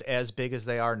Harvest is as big as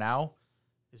they are now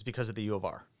is because of the U of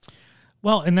R.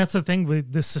 Well, and that's the thing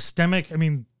with the systemic,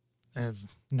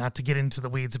 not to get into the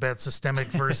weeds about systemic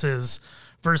versus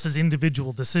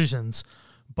individual decisions,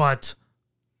 but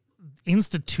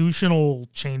institutional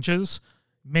changes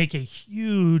make a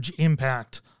huge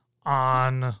impact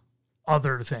on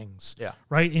other things. Yeah.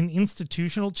 Right? And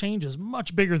institutional change is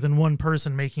much bigger than one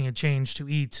person making a change to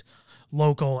eat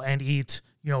local and eat,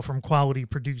 from quality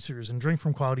producers and drink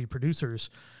from quality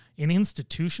producers. An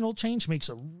institutional change makes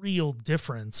a real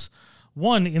difference.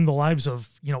 One, in the lives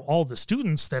of, all the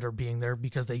students that are being there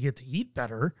because they get to eat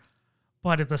better.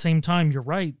 But at the same time, you're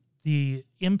right, the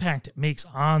impact it makes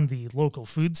on the local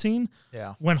food scene.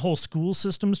 Yeah. When whole school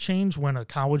systems change, when a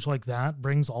college like that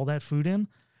brings all that food in,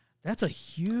 that's a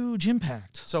huge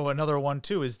impact. So another one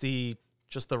too is the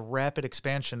rapid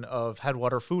expansion of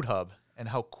Headwater Food Hub and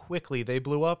how quickly they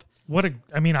blew up.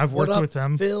 I've worked with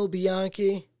them. Phil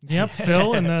Bianchi. Yep,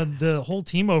 Phil and the whole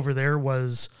team over there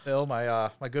was Phil, my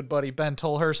good buddy Ben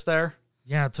Tolhurst there.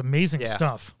 Yeah, it's amazing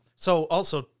stuff. So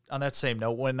also on that same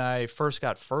note, when I first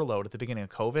got furloughed at the beginning of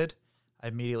COVID, I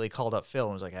immediately called up Phil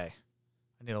and was like, "Hey,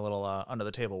 I need a little under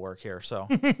the table work here. So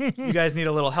you guys need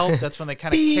a little help." That's when they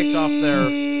kind of kicked off their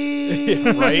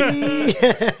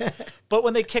right. But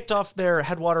when they kicked off their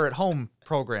Headwater at Home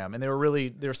program, and they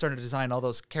were starting to design all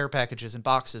those care packages and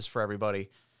boxes for everybody,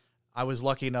 I was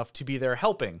lucky enough to be there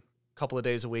helping a couple of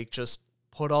days a week, just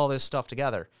put all this stuff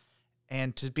together,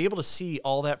 and to be able to see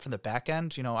all that from the back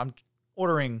end. I'm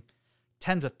ordering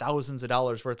tens of thousands of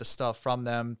dollars worth of stuff from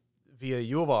them via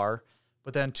U of R,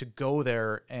 but then to go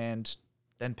there and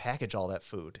then package all that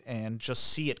food and just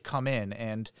see it come in,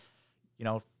 and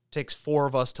takes 4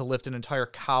 of us to lift an entire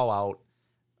cow out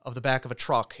of the back of a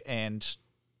truck, and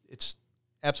it's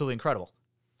absolutely incredible.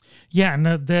 Yeah, and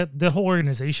the whole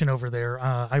organization over there,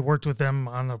 I worked with them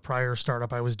on a prior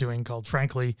startup I was doing called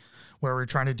Frankly, where we're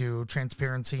trying to do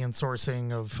transparency and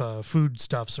sourcing of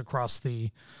foodstuffs across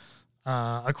the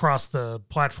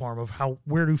platform of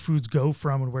where do foods go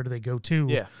from and where do they go to.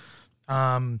 Yeah.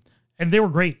 And they were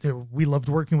great. We loved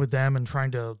working with them and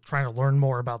trying to learn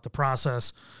more about the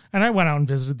process. And I went out and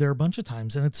visited there a bunch of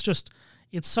times, and it's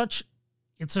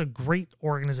a great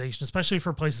organization, especially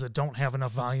for places that don't have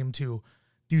enough volume to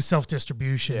do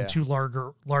self-distribution to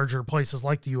larger places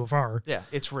like the U of R. Yeah,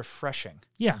 it's refreshing.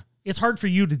 Yeah. It's hard for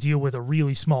you to deal with a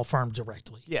really small farm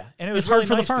directly. Yeah, and it was it's hard really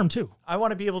for nice the farm too. I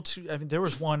want to be able to. There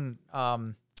was one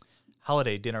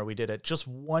holiday dinner we did at just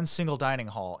one single dining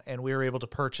hall, and we were able to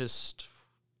purchase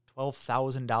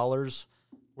 $12,000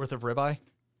 worth of ribeye,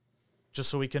 just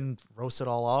so we can roast it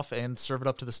all off and serve it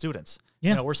up to the students.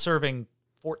 Yeah, we're serving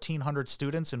 1,400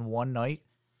 students in one night,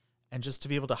 and just to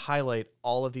be able to highlight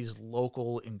all of these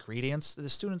local ingredients, the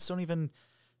students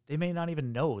they may not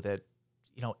even know that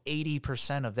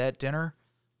 80% of that dinner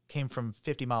came from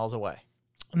 50 miles away.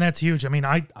 And that's huge.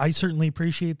 I certainly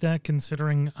appreciate that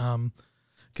considering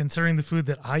the food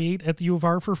that I ate at the U of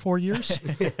R for 4 years.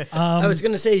 I was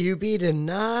going to say UB did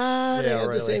not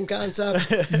have the same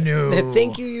concept. No.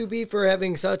 Thank you, UB, for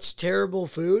having such terrible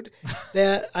food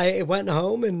that I went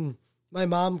home and my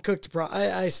mom cooked.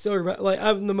 I still remember,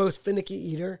 I'm the most finicky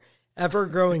eater ever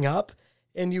growing up.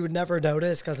 and you would never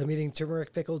notice because I'm eating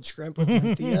turmeric pickled shrimp with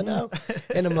Menthea now,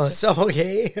 and I'm a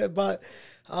sommelier. But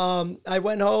I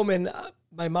went home and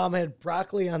my mom had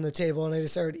broccoli on the table, and I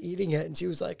just started eating it, and she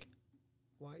was like,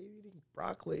 "Why are you eating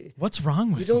broccoli? What's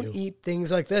wrong with You you? don't eat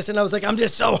things like this." And I was like, "I'm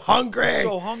just so hungry.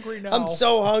 So hungry now. I'm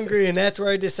so hungry." And that's where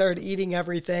I just started eating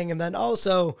everything. And then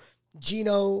also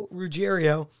Gino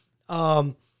Ruggiero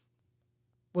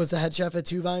was the head chef at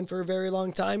Two Vine for a very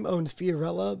long time, owns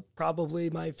Fiorella, probably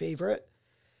my favorite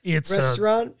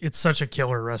restaurant. It's such a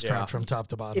killer restaurant Yeah. from top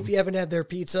to bottom. If you haven't had their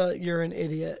pizza, you're an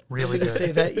idiot. Really to good.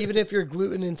 say that. Even if you're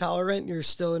gluten intolerant, you're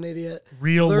still an idiot.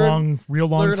 real learn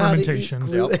long how to eat fermentation.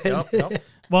 gluten. Yep.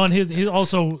 Well, and he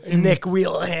also in, Nick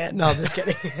Wheelhand. No, I'm just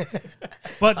kidding.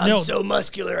 but I'm no, so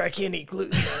muscular, I can't eat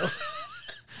gluten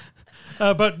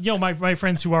now. but my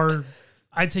friends who are,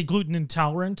 I'd say, gluten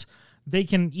intolerant, they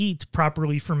can eat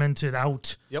properly fermented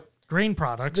out Yep. grain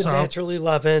products. The naturally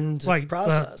leavened like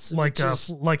process. like which is-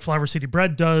 like Flower City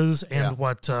Bread does, and Yeah.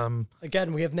 what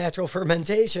again, we have natural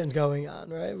fermentation going on,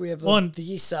 right? We have the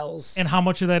yeast cells. and how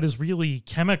much of that is really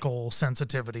chemical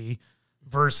sensitivity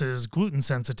versus gluten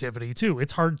sensitivity too.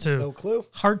 It's hard to No clue.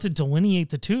 delineate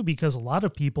the two because a lot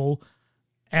of people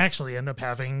actually end up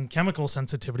having chemical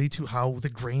sensitivity to how the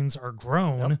grains are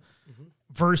grown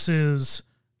versus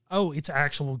it's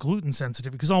actual gluten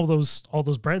sensitive because all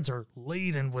those breads are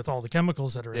laden with all the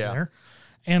chemicals that are in Yeah. there.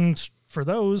 And for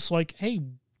those, like, hey,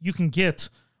 you can get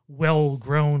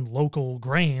well-grown local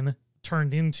grain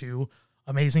turned into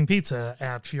amazing pizza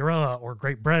at Fiorella or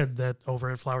great bread that over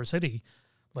at Flower City.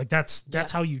 Like that's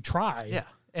how you try. Yeah.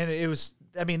 And it was,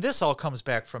 I mean, this all comes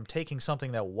back from taking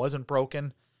something that wasn't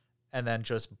broken and then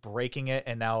just breaking it,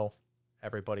 and now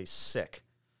everybody's sick.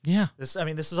 Yeah. This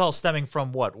is all stemming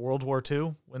from what, World War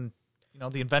II, when,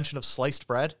 the invention of sliced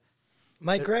bread.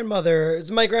 My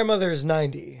grandmother's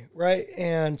 90, right?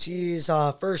 And she's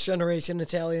first generation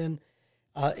Italian.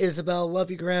 Isabel,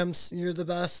 love you, Grams. You're the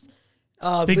best.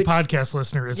 Big But podcast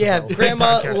listener is Yeah, Big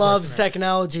Grandma podcast loves listener.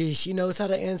 technology. She knows how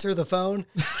to answer the phone,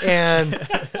 and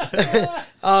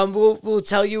we'll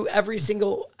tell you every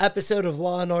single episode of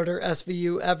Law and Order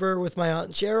SVU ever with my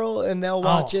aunt Cheryl, and they'll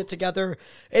watch it together,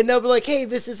 and they'll be like, "Hey,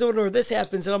 this is when or this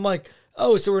happens," and I'm like,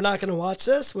 "Oh, so we're not going to watch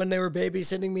this?" When they were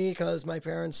babysitting me because my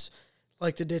parents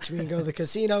like to ditch me and go to the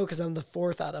casino because I'm the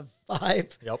 4th out of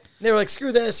 5. Yep. And they were like,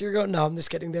 "Screw this!" You're going, "No, I'm just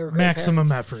kidding." They were great Maximum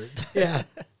parents. effort. Yeah,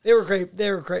 they were great.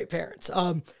 They were great parents.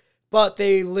 But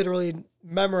they literally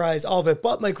memorize all of it.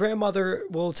 But my grandmother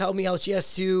will tell me how she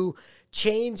has to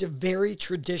change very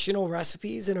traditional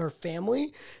recipes in her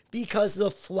family because the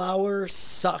flour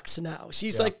sucks now.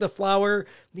 She's like, the flour,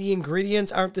 the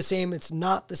ingredients aren't the same. It's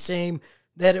not the same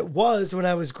that it was when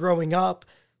I was growing up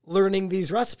learning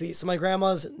these recipes. So my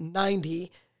grandma's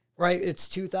 90, right? It's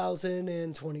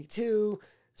 2022.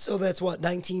 So that's what,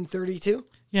 1932?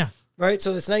 Yeah. Right?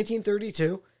 So that's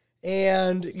 1932.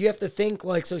 And you have to think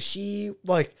so she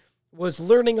was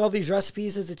learning all these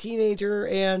recipes as a teenager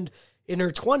and in her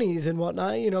 20s and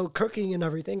whatnot, cooking and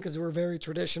everything because we're a very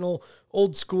traditional,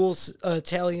 old school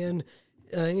Italian,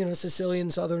 Sicilian,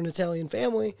 Southern Italian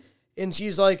family. And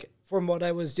she's like, from what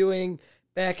I was doing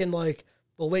back in the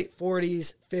late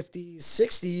 40s, 50s,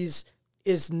 60s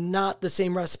is not the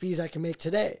same recipes I can make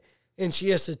today. And she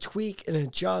has to tweak and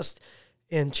adjust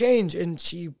and change. And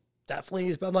she definitely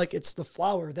has been it's the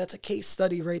flour. That's a case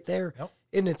study right there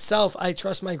in itself. I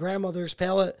trust my grandmother's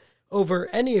palate over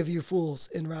any of you fools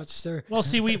in Rochester. Well,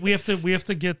 see, we have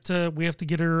to get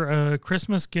her a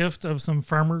Christmas gift of some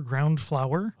farmer ground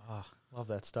flour, Oh, love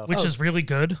that stuff. which is really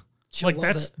good. She'll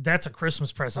love That's a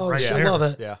Christmas present Oh, right she'll there. love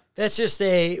it. Yeah. That's just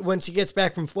when she gets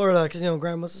back from Florida, because,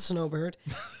 grandma's a snowbird.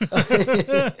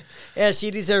 As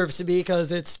she deserves to be,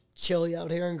 because it's chilly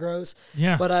out here and gross.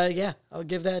 Yeah. But, I'll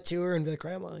give that to her and be like,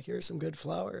 "Grandma, here's some good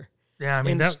flour." Yeah, I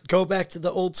mean And go back to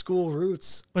the old school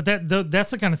roots. but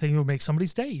that's the kind of thing that would make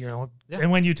somebody's day, Yeah. And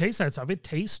when you taste that stuff, it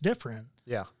tastes different.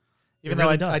 Yeah. It Even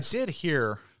really though I does. did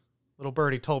hear, little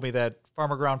birdie told me that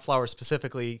farmer ground flour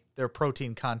specifically, their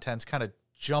protein contents kind of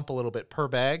jump a little bit per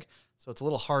bag. So it's a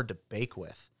little hard to bake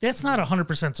with. That's not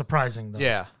 100% surprising though.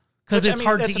 Yeah. Because Which, it's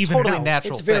hard that's to a even totally it out.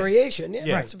 natural It's thing. variation. Yeah,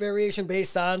 Yeah. it's a variation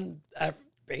based on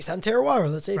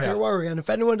terroir. Let's say Right. terroir again.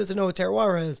 If anyone doesn't know what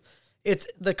terroir is, it's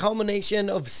the culmination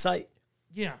of site,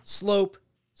 Yeah. slope,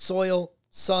 soil,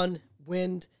 sun,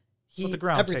 wind, heat, what the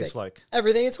ground everything. tastes like.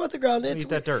 Everything. It's what the ground is. Eat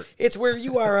that dirt. It's where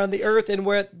you are on the earth and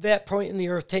where that point in the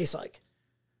earth tastes like.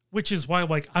 Which is why,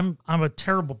 I'm a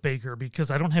terrible baker because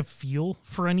I don't have feel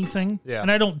for anything, Yeah. and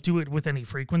I don't do it with any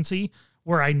frequency.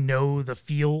 where I know the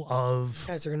feel of.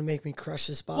 You guys are gonna make me crush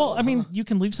this bottle. Well, I mean, you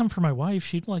can leave some for my wife.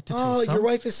 She'd like to taste some. Your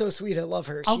wife is so sweet. I love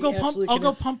her. I'll go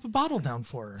pump a bottle down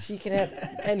for her. She can have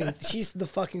any. She's the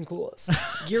fucking coolest.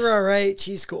 You're all right.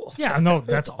 She's cool. Yeah, no,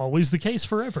 that's always the case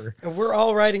forever. And we're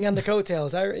all riding on the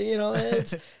coattails. I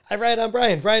ride on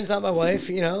Brian. Brian's not my wife.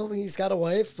 He's got a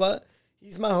wife, but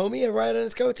he's my homie. I ride on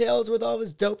his coattails with all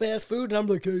his dope ass food, and I'm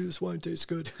like, hey, this wine tastes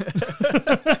good.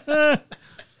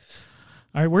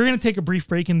 All right, we're going to take a brief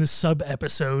break in this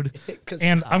sub-episode,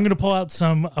 and I'm going to pull out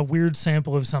a weird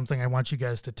sample of something I want you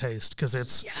guys to taste, because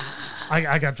it's... Yes.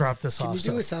 I got dropped this off. Can you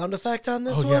do a sound effect on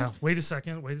this one? Oh, yeah. Wait a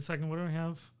second. What do I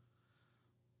have?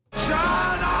 Shut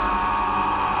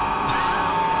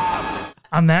up!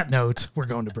 On that note, we're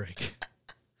going to break.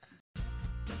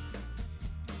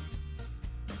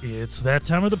 It's that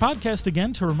time of the podcast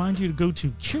again to remind you to go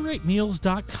to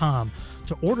curatemeals.com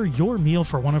to order your meal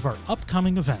for one of our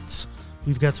upcoming events.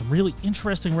 We've got some really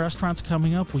interesting restaurants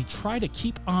coming up. We try to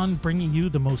keep on bringing you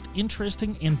the most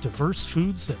interesting and diverse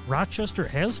foods that Rochester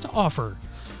has to offer.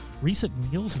 Recent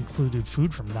meals included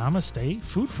food from Namaste,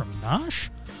 food from Nosh,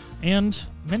 and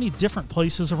many different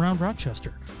places around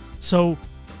Rochester. So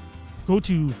go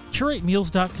to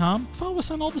curatemeals.com, follow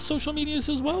us on all the social medias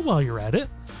as well while you're at it,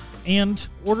 and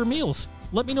order meals.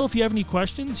 Let me know if you have any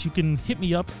questions. You can hit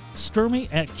me up,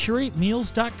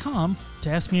 sturmy@curatemeals.com, to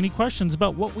ask me any questions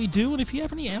about what we do and if you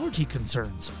have any allergy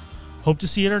concerns. Hope to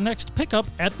see you at our next pickup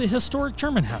at the historic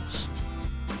German House.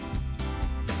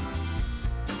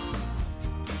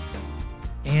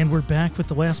 And we're back with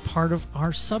the last part of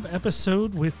our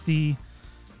sub-episode with the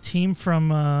team from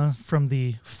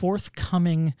the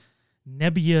forthcoming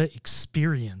Nebbia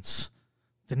Experience.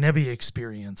 The Nebbia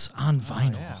Experience on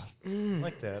vinyl. Oh, yeah. I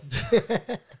like that.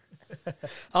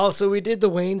 So we did the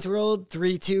Wayne's World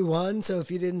 3, 2, 1. So if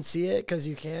you didn't see it, because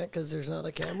you can't, because there's not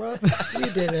a camera, we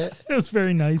did it. It was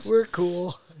very nice. We're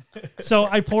cool. So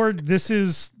I poured. This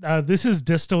is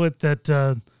distillate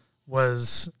that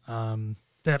was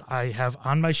that I have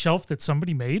on my shelf that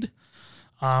somebody made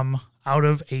out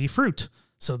of a fruit.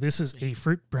 So this is a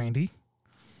fruit brandy.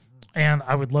 And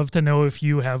I would love to know if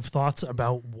you have thoughts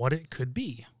about what it could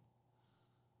be.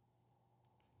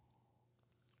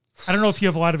 I don't know if you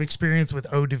have a lot of experience with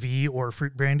eau de vie or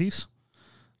fruit brandies.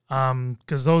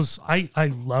 Because those,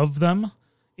 I love them.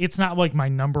 It's not like my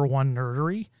number one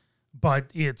nerdery, but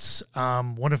it's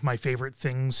one of my favorite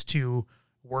things to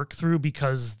work through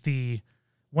because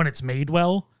when it's made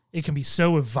well, it can be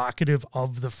so evocative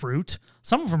of the fruit.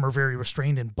 Some of them are very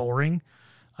restrained and boring.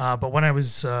 But when I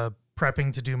was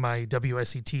prepping to do my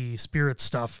WSET spirit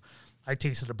stuff, I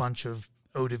tasted a bunch of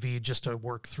eau de vie just to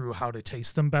work through how to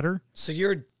taste them better. So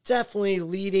you're definitely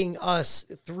leading us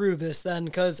through this then,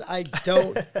 because I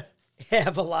don't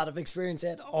have a lot of experience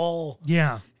at all.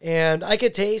 Yeah. And I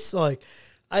could taste, like,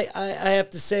 I have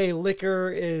to say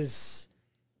liquor is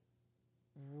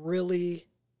really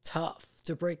tough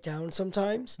to break down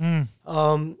sometimes.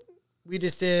 We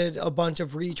just did a bunch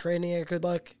of retraining at Good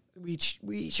Luck. We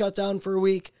shut down for a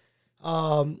week.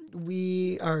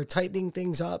 We are tightening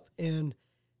things up and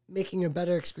making a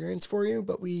better experience for you,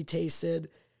 but we tasted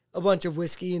a bunch of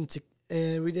whiskey and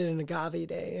we did an agave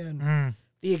day, and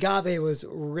the agave was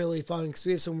really fun because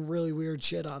we have some really weird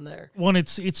shit on there. Well,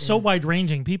 it's so wide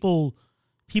ranging. People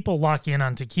lock in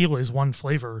on tequila as one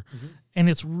flavor, and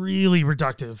it's really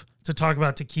reductive to talk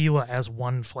about tequila as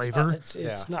one flavor.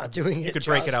 It's not doing it. You could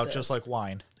break it out just like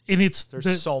wine. And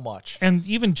there's so much. And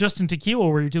even just in tequila,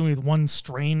 where you're dealing with one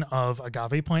strain of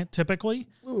agave plant, typically.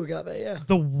 Ooh, agave, yeah.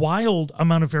 The wild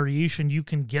amount of variation you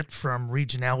can get from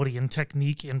regionality and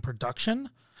technique in production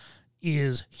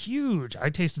is huge. I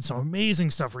tasted some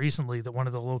amazing stuff recently that one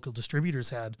of the local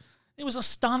distributors had. It was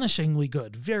astonishingly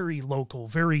good, very local,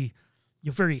 very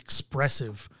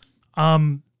expressive.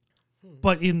 And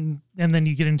then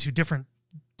you get into different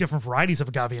varieties of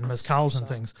agave and mezcals and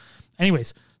things.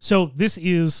 Anyways, so this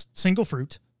is single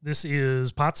fruit. This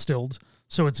is pot stilled.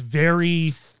 So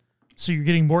you're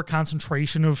getting more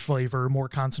concentration of flavor, more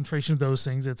concentration of those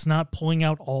things. It's not pulling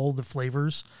out all the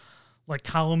flavors. Like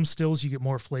column stills, you get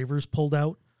more flavors pulled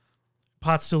out.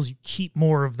 Pot stills, you keep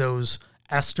more of those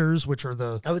esters, which are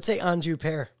I would say Anjou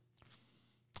pear.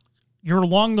 You're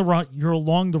along the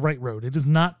right road. It is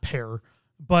not pear,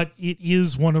 but it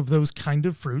is one of those kind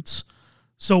of fruits.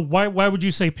 So why would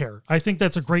you say pear? I think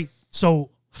that's a great... So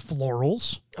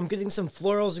florals. I'm getting some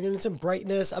florals. I'm getting some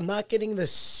brightness. I'm not getting the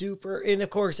super... And, of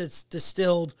course, it's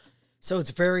distilled, so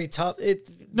it's very tough.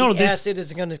 Acid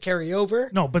isn't going to carry over.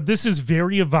 No, but this is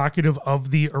very evocative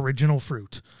of the original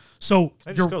fruit. So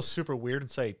Can I just go super weird and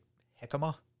say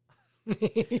jicama?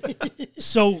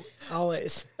 So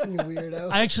Always. You weirdo.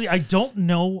 I don't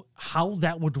know how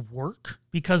that would work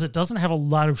because it doesn't have a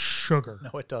lot of sugar.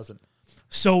 No, it doesn't.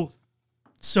 So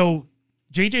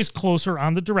JJ's closer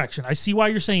on the direction. I see why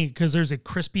you're saying it because there's a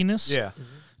crispiness Yeah.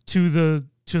 to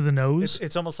the nose.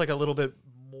 It's almost like a little bit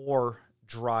more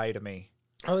dry to me.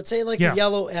 I would say like Yeah. a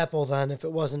yellow apple then if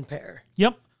it wasn't pear.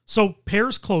 Yep. So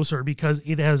pear's closer because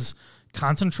it has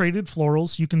concentrated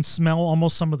florals. You can smell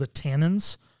almost some of the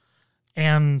tannins.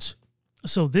 And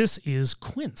so this is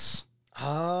quince.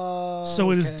 Oh.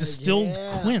 So it is okay, distilled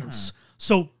yeah. quince.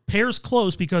 So pear's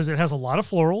close because it has a lot of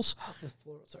florals. Oh, the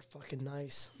florals are fucking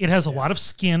nice. It has a lot of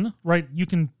skin, right? You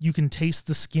can taste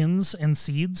the skins and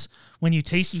seeds. When you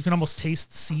taste, you can almost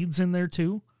taste seeds in there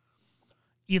too.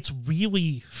 It's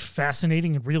really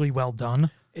fascinating and really well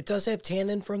done. It does have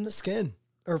tannin from the skin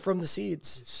or from the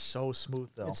seeds. It's so smooth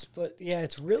though.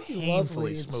 It's really Painfully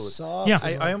lovely smooth. and soft. Yeah.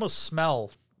 I almost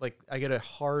smell like I get a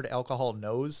hard alcohol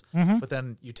nose, but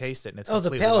then you taste it and it's Oh, the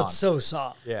completely palate's gone. so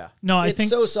soft. Yeah. No, I It's think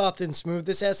so soft and smooth.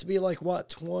 This has to be like what,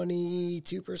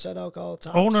 22% alcohol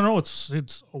tops? Oh no, it's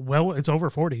over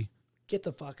 40. Get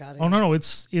the fuck out of Oh here. no,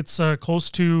 it's close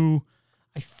to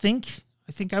I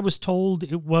think I was told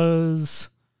it was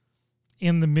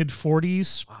in the mid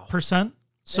 40s percent.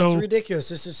 So That's ridiculous.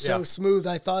 This is so Yeah. smooth.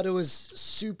 I thought it was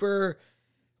super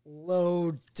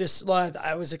low distillate.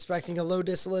 I was expecting a low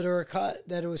distillate or a cut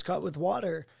that it was cut with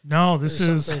water. no, this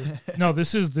or is something. no,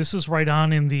 this is right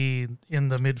on in the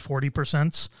mid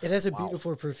 40%. It has a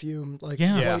beautiful perfume, like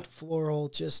Yeah. Yeah. white floral,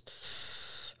 just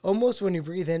almost when you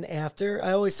breathe in after.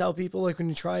 I always tell people like when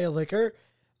you try a liquor,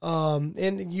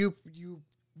 and you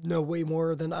know way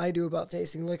more than I do about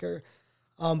tasting liquor,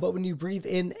 but when you breathe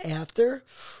in after,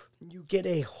 you get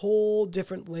a whole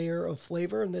different layer of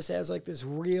flavor, and this has like this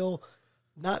real,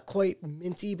 not quite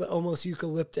minty, but almost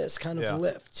eucalyptus kind of Yeah.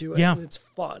 lift to it. Yeah. And it's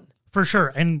fun. For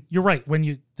sure. And you're right. When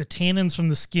the tannins from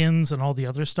the skins and all the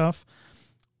other stuff,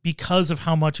 because of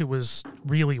how much it was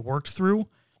really worked through,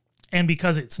 and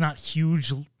because it's not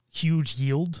huge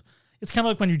yield, it's kind of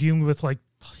like when you're dealing with like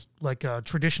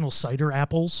traditional cider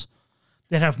apples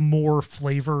that have more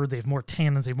flavor, they have more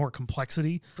tannins, they have more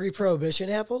complexity. Pre-prohibition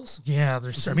apples. Yeah,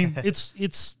 there's. I mean,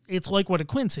 it's like what a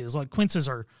quince is. Like quinces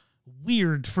are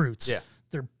weird fruits. Yeah.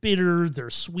 They're bitter, they're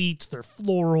sweet, they're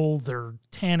floral, they're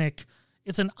tannic.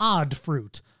 It's an odd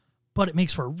fruit, but it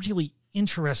makes for a really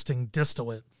interesting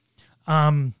distillate.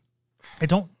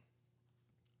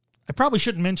 I probably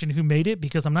shouldn't mention who made it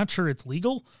because I'm not sure it's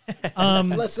legal.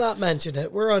 Let's not mention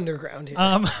it. We're underground here.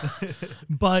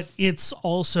 But it's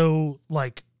also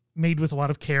like made with a lot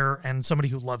of care and somebody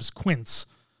who loves quince.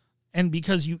 And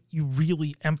because you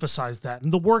really emphasize that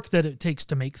and the work that it takes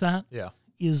to make that Yeah.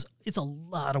 it's a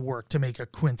lot of work to make a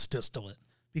quince distillate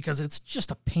because it's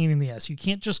just a pain in the ass. You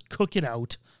can't just cook it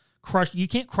out, you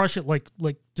can't crush it like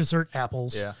dessert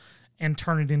apples Yeah. and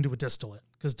turn it into a distillate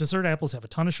because dessert apples have a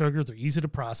ton of sugar. They're easy to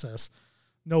process.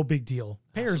 No big deal.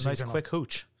 Pears, Nice even quick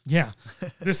hooch. Yeah.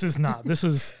 This is not. This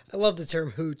is I love the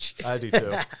term hooch. I do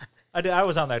too. I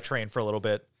was on that train for a little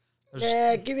bit. There's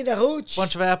Yeah, give me the hooch. a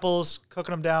bunch of apples,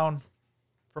 cooking them down,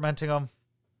 fermenting them.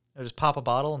 I just pop a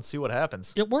bottle and see what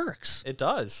happens. it works. It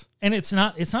does. And it's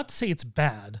not to say it's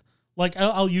bad. Like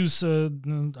I'll use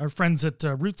our friends at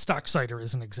Rootstock Cider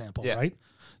as an example, Yeah. right?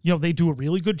 You know, they do a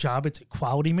really good job. It's a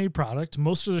quality made product.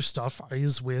 Most of their stuff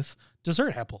is with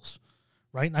dessert apples,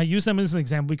 right? And I use them as an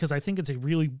example because I think it's a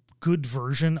really good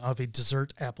version of a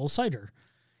dessert apple cider.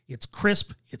 It's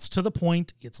crisp, it's to the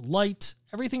point, it's light,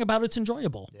 everything about it's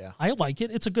enjoyable. Yeah. I like it.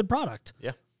 It's a good product.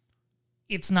 Yeah.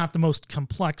 It's not the most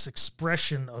complex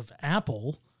expression of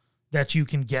apple that you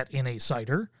can get in a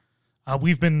cider.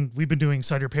 We've been doing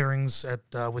cider pairings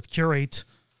at with Curate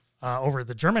over at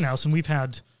the German House, and we've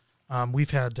had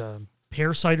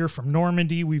pear cider from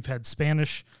Normandy. We've had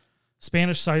Spanish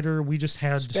cider. We just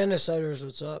had Spanish ciders,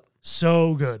 what's up?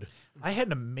 so good. I had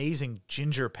an amazing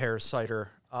ginger pear cider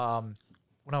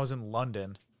when I was in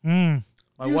London. Mm.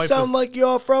 My You wife sound like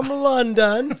you're from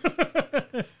London.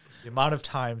 the amount of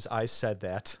times I said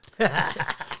that,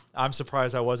 I'm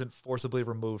surprised I wasn't forcibly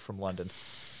removed from London.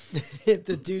 Hit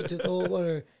the dudes with the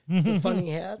little the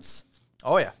funny hats.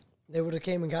 Oh yeah, They would have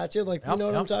came and got you. Like, you Yep, know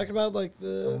what I'm yep. talking about? Like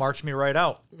the. marched me right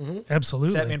out.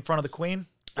 Absolutely. Sat me in front of the Queen.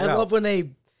 I love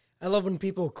when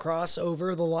people cross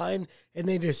over the line and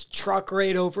they just truck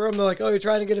right over them. They're like, "Oh, you're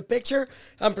trying to get a picture?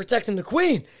 I'm protecting the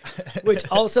Queen." Which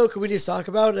also, could we just talk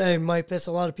about? And it might piss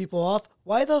a lot of people off.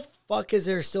 Why the fuck is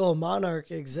there still a monarch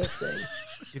existing?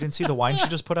 You didn't see the wine she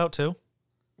just put out too?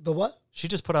 The what? She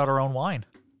just put out her own wine.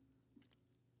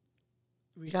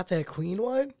 We got that Queen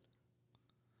wine.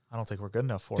 I don't think we're good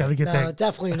enough for Got to it. get No, that.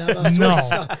 definitely not us.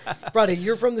 No. Buddy,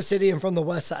 you're from the city and from the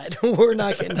west side. We're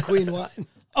not getting Queen wine.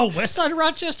 Oh, West Side of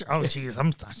Rochester. Oh, geez,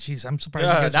 I'm surprised.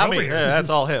 you guys Not are me. over here. That's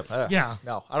all him. Yeah.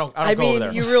 No, I don't I go over mean,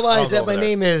 there. you I realize don't go that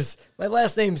over there. my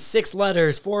last name's 6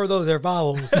 letters, 4 of those are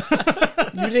vowels.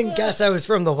 You didn't guess I was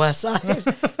from the west side.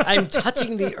 I'm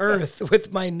touching the earth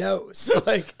with my nose.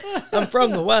 Like, I'm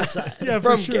from the west side. Yeah, I'm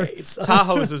for from sure. Gates.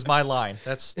 Tahoe's is my line.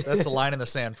 That's the line in the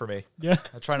sand for me. Yeah.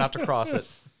 I try not to cross it.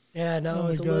 Yeah, no, Oh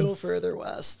it's my a God. little further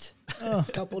west. A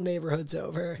couple neighborhoods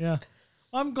over. Yeah.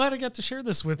 Well, I'm glad I got to share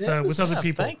this with That was- other Yeah,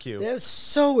 people. Thank you. That's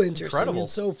so interesting Incredible. and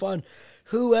so fun.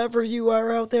 Whoever you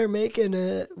are out there making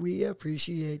it, we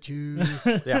appreciate you.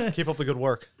 Yeah, keep up the good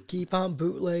work. Keep on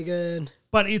bootlegging.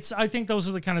 But I think those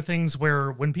are the kind of things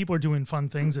where when people are doing fun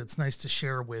things, it's nice to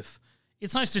share with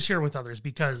others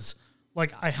because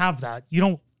like I have that. You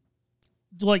don't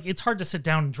like, it's hard to sit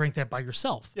down and drink that by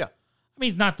yourself. Yeah. I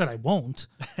mean, not that I won't,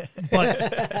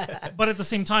 but but at the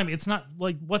same time, it's not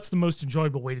like what's the most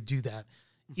enjoyable way to do that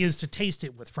is to taste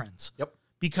it with friends. Yep.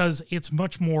 Because it's a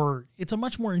much more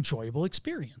enjoyable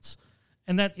experience.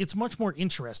 And that it's much more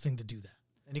interesting to do that.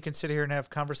 And you can sit here and have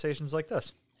conversations like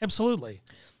this. Absolutely.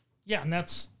 Yeah, and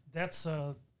that's we're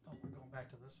going back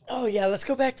to this one. Oh yeah, let's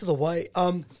go back to the white.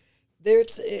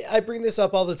 I bring this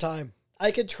up all the time.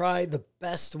 I could try the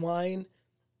best wine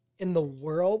in the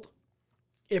world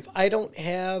if I don't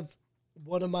have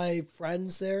one of my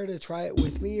friends there to try it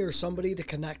with me or somebody to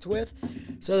connect with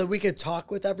so that we could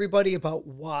talk with everybody about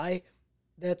why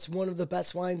that's one of the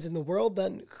best wines in the world,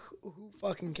 then who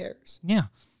fucking cares? Yeah.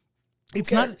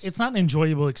 It's not cares? it's not an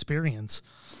enjoyable experience.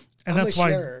 And I'm that's a why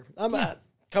sharer.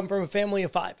 Come from a family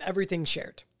of 5. Everything's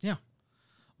shared. yeah.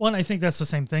 Well, and I think that's the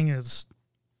same thing as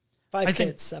 5 I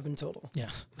think- kids, 7 total. yeah.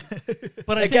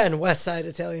 But I Again, West Side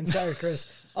Italian. Sorry, Chris.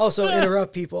 Also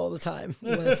interrupt people all the time.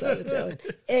 West Side Italian.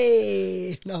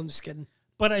 Hey, no, I'm just kidding.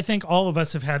 But I think all of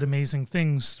us have had amazing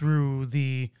things through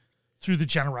the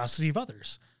generosity of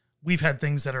others. We've had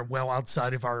things that are well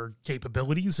outside of our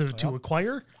capabilities to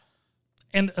acquire,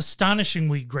 and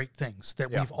astonishingly great things that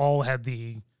we've all had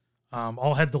the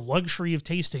luxury of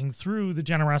tasting through the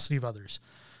generosity of others.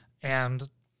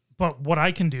 But what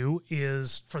I can do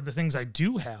is for the things I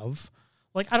do have,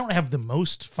 like I don't have the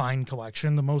most fine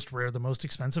collection, the most rare, the most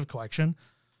expensive collection,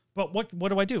 but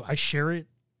what do? I share it.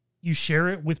 You share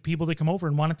it with people that come over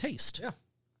and want to taste. Yeah.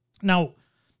 Now,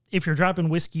 if you're dropping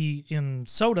whiskey in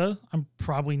soda, I'm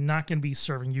probably not going to be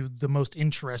serving you the most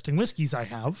interesting whiskeys I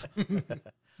have.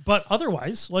 But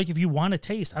otherwise, like if you want to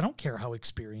taste, I don't care how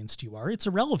experienced you are. It's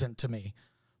irrelevant to me.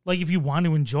 Like if you want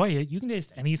to enjoy it, you can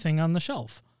taste anything on the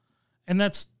shelf. And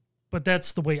that's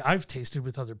the way I've tasted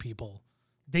with other people.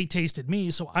 They tasted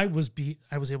me, so I was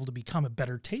able to become a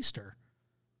better taster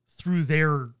through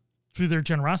their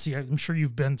generosity. I'm sure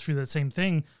you've been through that same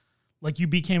thing. Like you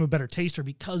became a better taster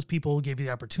because people gave you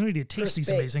the opportunity to taste Chris these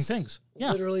Bates. amazing things.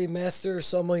 Yeah. Literally, Master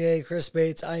Sommelier Chris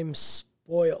Bates. I'm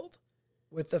spoiled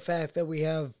with the fact that we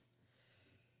have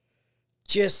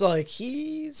just like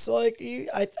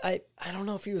I don't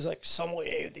know if he was like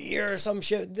Sommelier of the Year or some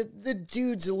shit. The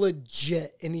dude's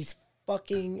legit and he's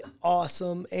fucking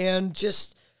awesome. And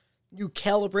just you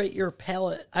calibrate your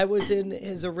palate. I was in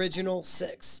his original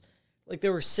 6. Like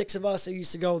there were 6 of us that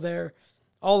used to go there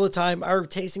all the time. Our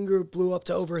tasting group blew up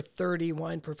to over 30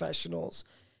 wine professionals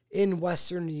in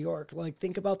Western New York. Like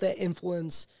think about that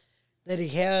influence that he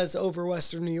has over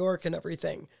Western New York and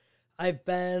everything. I've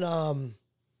been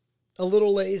a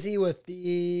little lazy with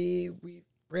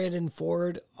Brandon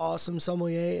Ford, awesome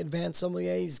sommelier, advanced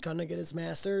sommelier. He's gonna get his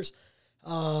master's.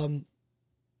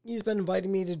 He's been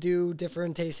inviting me to do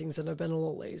different tastings, and I've been a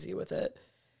little lazy with it.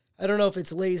 I don't know if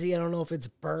it's lazy. I don't know if it's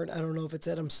burnt. I don't know if it's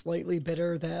that I'm slightly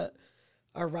bitter that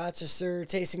our Rochester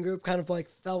tasting group kind of like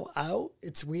fell out.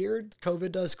 It's weird.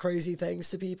 COVID does crazy things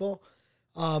to people.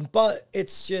 But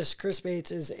it's just Chris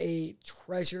Bates is a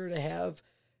treasure to have.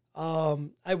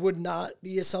 I would not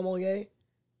be a sommelier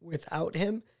without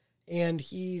him. And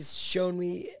he's shown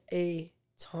me a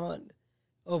ton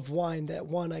of wine that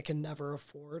 1, I can never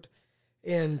afford.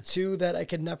 And 2, that I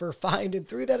could never find. And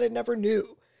 3, that I never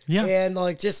knew. Yeah. And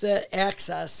like just that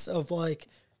access of like,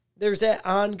 there's that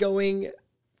ongoing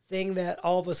thing that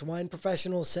all of us wine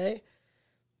professionals say.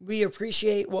 We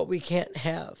appreciate what we can't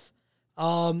have.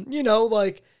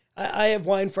 Like I have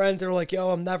wine friends that are like, yo,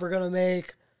 I'm never going to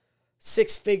make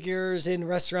 6 figures in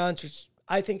restaurants, which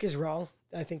I think is wrong.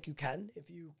 I think you can. If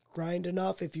you grind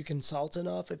enough, if you consult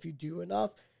enough, if you do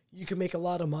enough, you can make a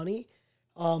lot of money.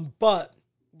 But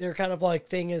their kind of like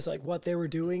thing is like what they were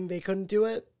doing, they couldn't do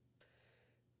it.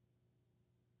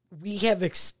 We have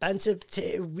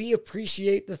we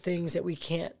appreciate the things that we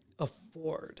can't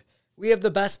afford. we have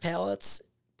the best palates.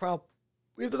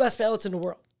 We have the best palates in the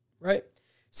world, right?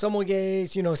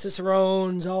 Sommeliers,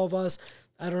 Cicerones, all of us.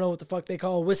 I don't know what the fuck they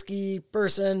call a whiskey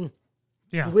person.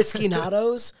 Yeah.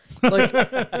 Whiskey-nados. Like,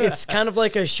 it's kind of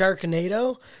like a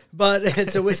Sharknado, but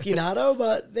it's a whiskey-nado.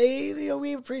 But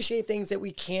we appreciate things that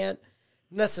we can't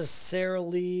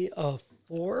necessarily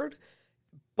afford.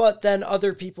 But then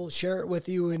other people share it with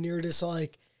you, and you're just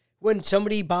like, when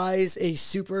somebody buys a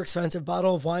super expensive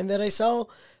bottle of wine that I sell,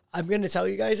 I'm going to tell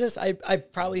you guys this.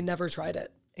 I've probably never tried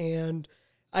it. And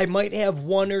I might have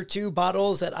 1 or 2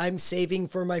 bottles that I'm saving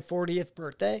for my 40th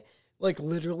birthday, like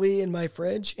literally in my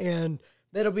fridge. And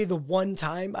that'll be the one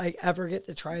time I ever get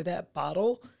to try that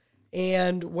bottle.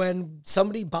 And when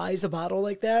somebody buys a bottle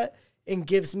like that and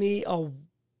gives me a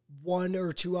 1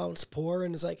 or 2 ounce pour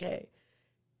and is like, hey,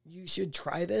 you should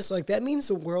try this, like, that means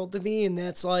the world to me. And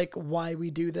that's like why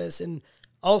we do this. And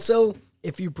also,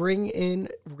 if you bring in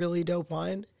really dope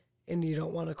wine and you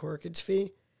don't want a corkage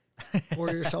fee, pour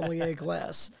your sommelier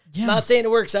glass. Yeah. Not saying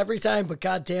it works every time, but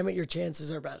god damn it, your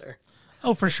chances are better.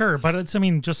 Oh, for sure. But it's,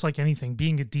 just like anything,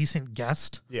 being a decent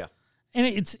guest. Yeah.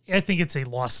 And I think it's a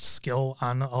lost skill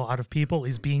on a lot of people,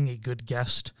 is being a good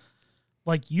guest.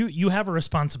 Like, you have a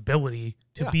responsibility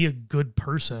to be a good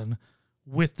person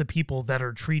with the people that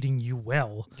are treating you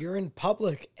well. You're in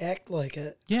public, act like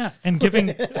it. Yeah, and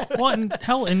giving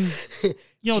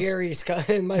Jerry's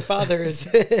my father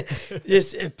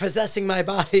is possessing my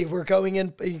body. We're going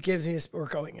in. He gives me. We're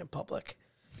going in public.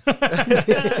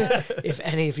 If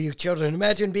any of you children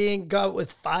imagine being out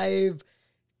with 5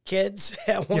 kids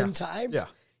at one time. Yeah.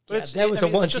 But that was a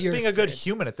once it's just year being a good experience.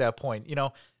 human at that point.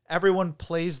 Everyone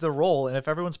plays the role, and if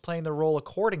everyone's playing the role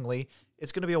accordingly,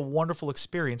 it's going to be a wonderful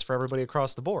experience for everybody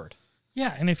across the board.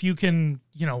 Yeah, and if you can,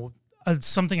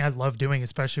 something I love doing,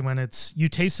 especially when it's you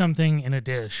taste something in a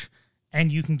dish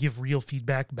and you can give real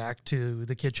feedback back to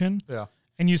the kitchen. Yeah.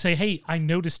 And you say, "Hey, I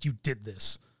noticed you did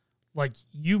this. Like,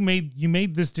 you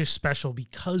made this dish special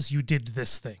because you did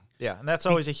this thing." Yeah, and that's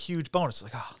always a huge bonus.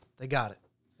 Like, oh, they got it.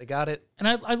 They got it. And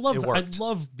I worked.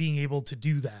 love being able to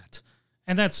do that.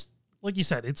 And that's, like you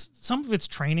said, it's some of it's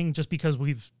training, just because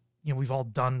we've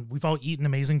all eaten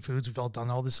amazing foods. We've all done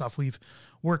all this stuff. We've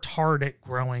worked hard at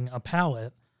growing a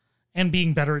palate and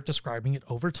being better at describing it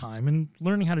over time and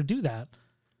learning how to do that.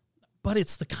 But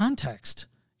it's the context.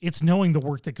 It's knowing the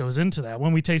work that goes into that.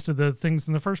 When we tasted the things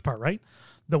in the first part, right?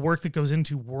 The work that goes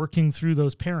into working through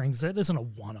those pairings, that isn't a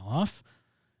one-off.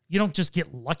 You don't just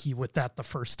get lucky with that the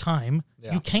first time.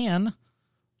 Yeah. You can,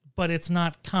 but it's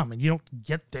not common. You don't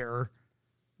get there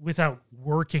without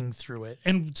working through it.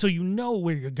 And so you know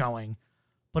where you're going,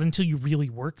 but until you really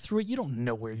work through it, you don't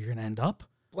know where you're going to end up.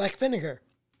 Black vinegar.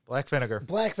 Black vinegar.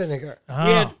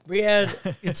 Oh. We had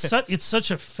it's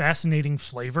such a fascinating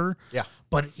flavor. Yeah.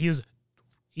 But it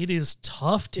is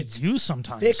tough to use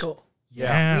sometimes. fickle.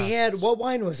 Yeah. We had, what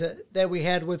wine was it that we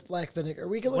had with black vinegar?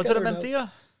 We can look Was at it a our notes. Menthea?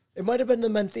 It might have been the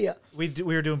Menthea. We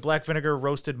were doing black vinegar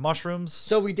roasted mushrooms.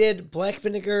 So we did black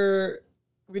vinegar.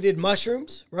 We did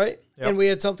mushrooms, right? Yep. And we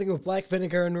had something with black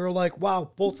vinegar, and we were like,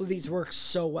 wow, both of these work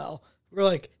so well. We were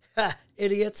like, ha,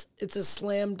 idiots, it's a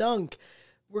slam dunk.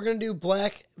 We're going to do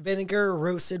black vinegar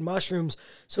roasted mushrooms.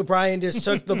 So Brian just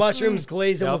took the mushrooms,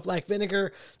 glazed them with black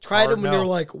vinegar, tried Hard them, and no. you're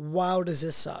like, wow, does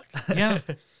this suck? Yeah.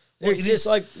 It's just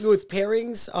like with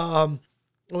pairings.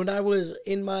 When I was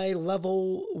in my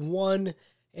level 1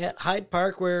 at Hyde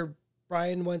Park, where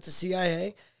Brian went to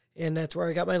CIA, and that's where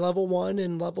I got my level 1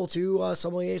 and level 2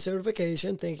 sommelier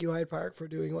certification. Thank you, Hyde Park, for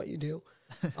doing what you do.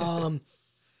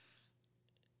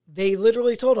 They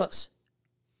literally told us,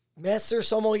 master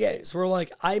sommeliers, we're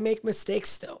like, I make mistakes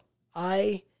still.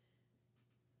 I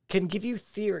can give you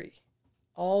theory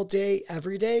all day,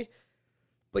 every day,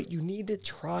 but you need to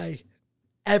try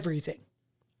everything.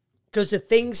 Because the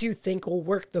things you think will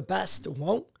work the best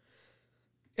won't.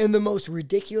 And the most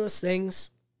ridiculous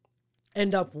things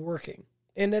end up working.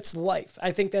 And that's life.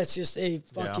 I think that's just a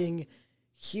fucking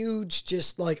huge,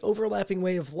 just like overlapping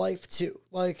way of life too.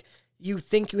 Like, you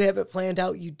think you have it planned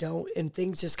out, you don't, and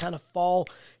things just kind of fall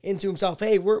into himself.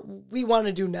 Hey, we want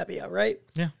to do Nebbia, right?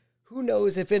 Yeah. Who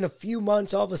knows if in a few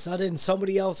months all of a sudden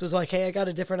somebody else is like, hey, I got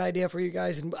a different idea for you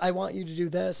guys, and I want you to do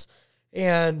this,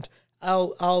 and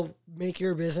I'll make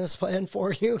your business plan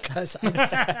for you, because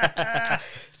it's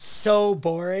so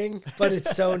boring, but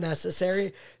it's so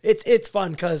necessary. It's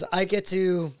fun because I get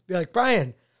to be like,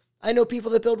 Brian, I know people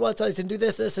that build websites and do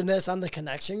this, this, and this. I'm the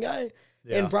connection guy.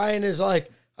 Yeah. And Brian is like,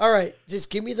 all right,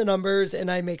 just give me the numbers and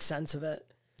I make sense of it.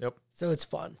 Yep. So it's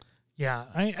fun. Yeah,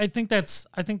 I think that's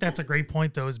a great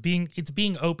point though, is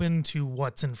being open to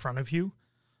what's in front of you.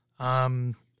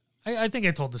 I think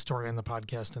I told the story on the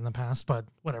podcast in the past, but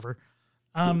whatever.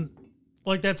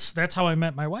 Like that's how I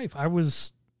met my wife.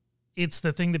 It's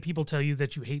the thing that people tell you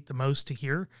that you hate the most to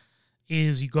hear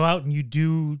is you go out and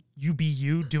you be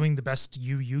you doing the best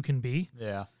you can be.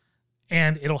 Yeah.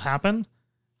 And it'll happen.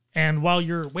 And while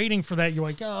you're waiting for that, you're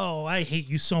like, oh, I hate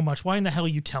you so much. Why in the hell are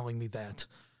you telling me that?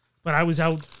 But I was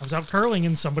out curling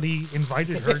and somebody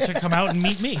invited her to come out and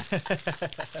meet me.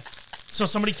 So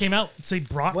somebody came out, they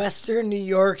brought Western New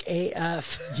York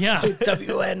AF. Yeah.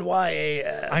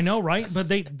 WNYAF. I know, right? But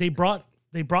they brought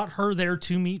her there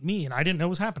to meet me, and I didn't know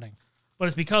what was happening. But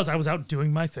it's because I was out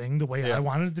doing my thing the way I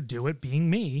wanted to do it, being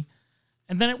me.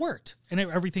 And then it worked, and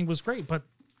everything was great. But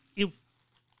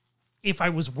if I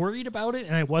was worried about it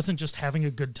and I wasn't just having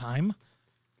a good time,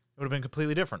 It would have been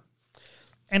completely different.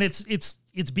 and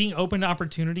it's being open to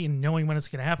opportunity and knowing when it's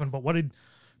going to happen. But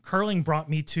curling brought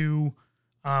me to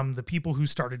the people who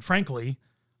started Frankly,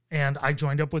 and I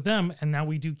joined up with them, and now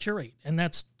we do Curate. And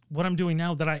that's what I'm doing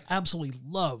now that I absolutely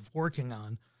love working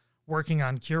on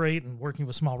Curate and working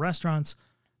with small restaurants.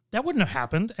 That wouldn't have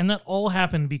happened. And that all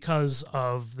happened because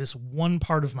of this one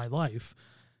part of my life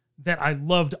that I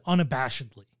loved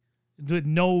unabashedly.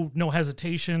 No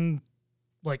hesitation.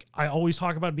 Like I always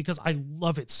talk about it because I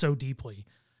love it so deeply.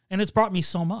 And it's brought me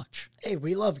so much. Hey,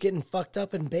 we love getting fucked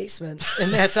up in basements,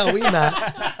 and that's how we met.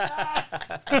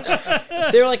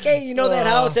 They're like, hey, you know that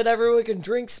house that everyone can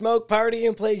drink, smoke, party,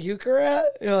 and play euchre at?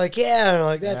 You're like, yeah. And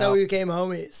like, that's how we became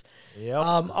homies. Yep.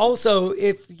 Also,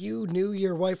 if you knew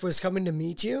your wife was coming to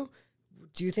meet you,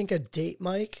 do you think a date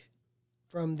Mike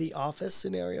from the Office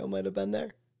scenario might have been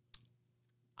there?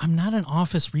 I'm not an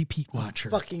Office repeat watcher.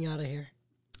 Fucking out of here.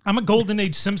 I'm a Golden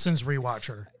Age Simpsons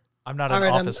rewatcher. I'm not an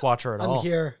Office watcher at all.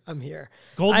 I'm here.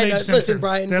 Golden Age Simpsons. Listen,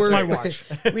 Brian, that's my watch.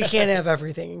 We can't have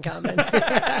everything in common.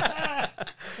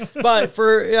 But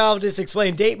I'll just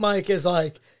explain. Date Mike is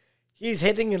like, he's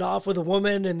hitting it off with a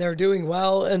woman and they're doing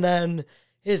well. And then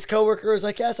his coworker is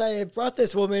like, yes, I brought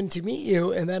this woman to meet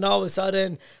you. And then all of a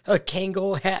sudden a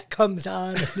Kangol hat comes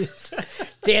on and he's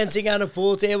dancing on a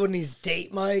pool table and he's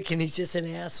Date Mike and he's just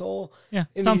an asshole. Yeah,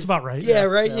 and sounds about right. Yeah,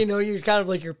 right. Yeah. You know, you're kind of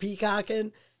like you're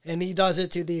peacocking. And he does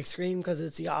it to the extreme because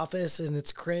it's The Office and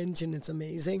it's cringe and it's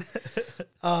amazing.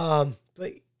 But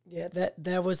yeah,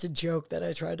 that was a joke that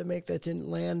I tried to make that didn't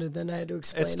land, and then I had to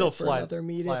explain it's still it for another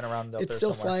meeting. Flying around out it's there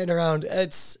still somewhere. flying around.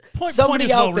 It's Point somebody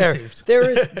is out well there. received.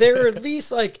 There are at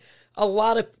least like a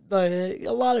lot of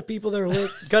people that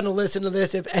are going to listen to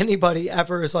this. If anybody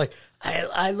ever is like,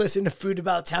 I listen to Food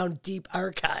About Town Deep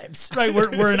Archives. Right,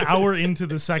 we're an hour into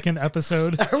the second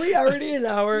episode. Are we already an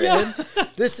hour in?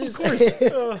 This is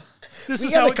This we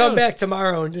is how gotta it come goes. back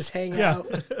tomorrow and just hang out.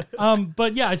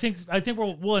 But yeah, I think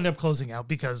we'll end up closing out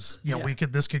because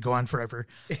this could go on forever.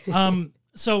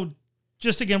 So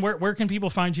just again, where can people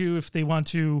find you if they want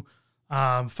to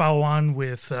follow on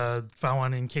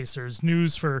in case there's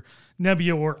news for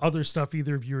Nebbia or other stuff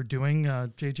either of you are doing?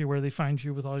 JJ, where they find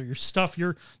you with all your stuff?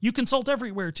 You consult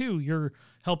everywhere too. You're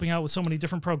helping out with so many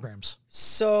different programs.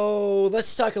 So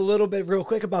let's talk a little bit real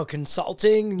quick about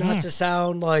consulting. Not to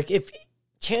sound like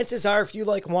chances are, if you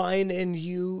like wine and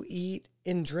you eat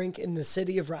and drink in the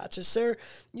city of Rochester,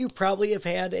 you probably have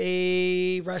had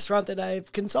a restaurant that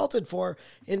I've consulted for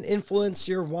and influenced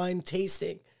your wine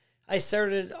tasting. I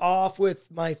started off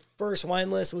with my first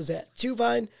wine list was at Two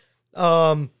Vine.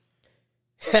 I'm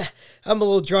a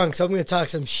little drunk, so I'm going to talk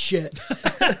some shit.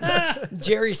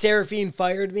 Jerry Serafine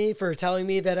fired me for telling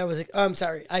me that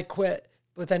I quit,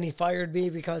 but then he fired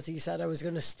me because he said I was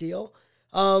going to steal.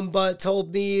 But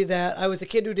told me that I was a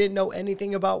kid who didn't know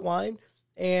anything about wine,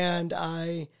 and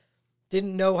I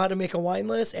didn't know how to make a wine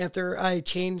list after I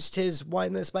changed his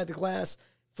wine list by the glass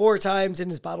 4 times and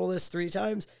his bottle list 3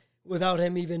 times without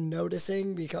him even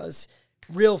noticing, because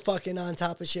real fucking on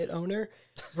top of shit owner.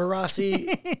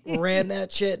 Barassi ran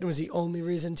that shit and was the only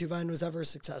reason Two Vine was ever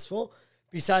successful,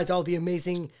 besides all the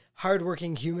amazing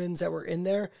hardworking humans that were in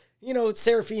there. You know,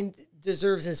 Serafine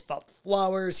deserves his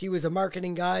flowers. He was a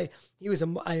marketing guy.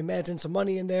 I imagine some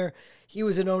money in there. He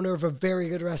was an owner of a very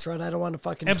good restaurant. I don't want to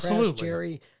fucking trash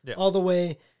Jerry all the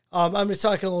way. I'm just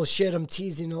talking a little shit. I'm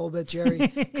teasing a little bit, Jerry,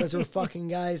 because we're fucking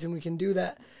guys and we can do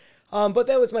that. But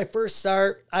that was my first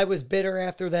start. I was bitter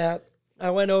after that. I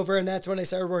went over, and that's when I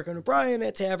started working with Brian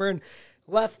at Tavern.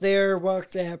 Left there,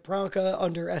 worked at Bronca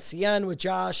under SCN with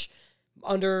Josh,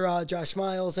 under Josh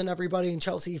Miles and everybody, and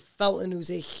Chelsea Felton, who's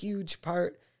a huge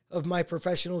part of my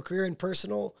professional career and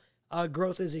personal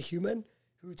growth as a human,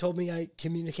 who told me I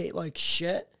communicate like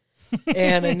shit,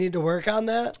 and I need to work on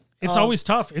that. It's always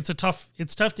tough. It's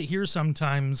tough to hear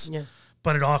sometimes,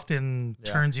 but it often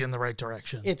turns you in the right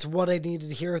direction. It's what I needed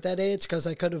to hear at that age, because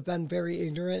I could have been very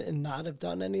ignorant and not have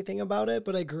done anything about it,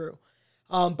 but I grew.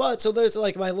 But so there's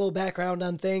like my little background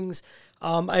on things.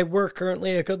 I work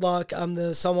currently at Good Luck. I'm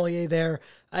the sommelier there.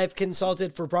 I've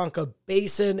consulted for Bronca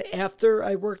Basin after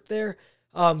I worked there.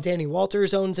 Danny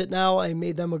Walters owns it now. I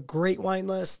made them a great wine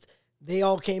list. They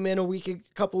all came in a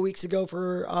couple weeks ago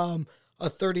for a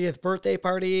 30th birthday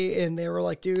party, and they were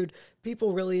like, dude,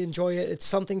 people really enjoy it. It's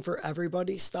something for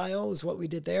everybody style is what we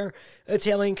did there.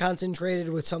 Italian concentrated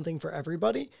with something for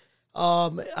everybody.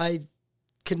 I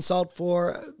consult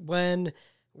for when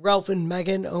Ralph and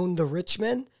Megan owned the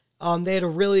Richmond. They had a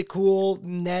really cool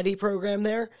natty program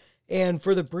there. And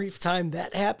for the brief time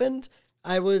that happened,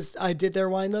 I did their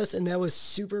wine list, and that was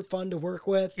super fun to work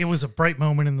with. It was a bright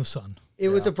moment in the sun. It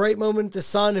was a bright moment in the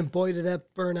sun, and boy, did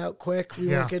that burn out quick. We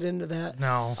won't get into that.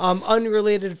 No.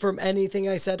 Unrelated from anything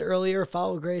I said earlier,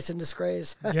 follow Grace and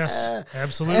Disgrace. Yes,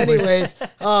 absolutely. Anyways,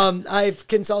 I've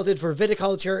consulted for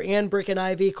viticulture and Brick and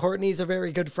Ivy. Courtney's a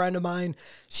very good friend of mine.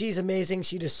 She's amazing.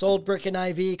 She just sold Brick and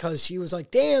Ivy because she was like,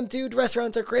 damn, dude,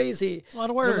 restaurants are crazy. It's a lot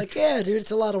of work. I'm like, yeah, dude,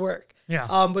 it's a lot of work.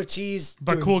 Yeah. But she's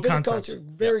doing cool viticulture, concept.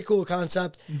 very cool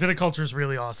concept. Viticulture is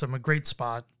really awesome. A great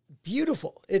spot.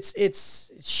 Beautiful.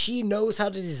 It's she knows how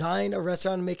to design a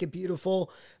restaurant and make it beautiful.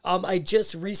 I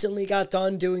just recently got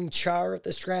done doing char at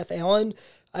the Strath Allen.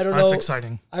 I don't know. That's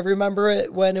exciting. I remember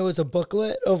it when it was a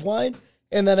booklet of wine,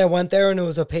 and then I went there and it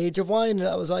was a page of wine, and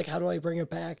I was like, how do I bring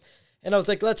it back? And I was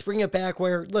like, let's bring it back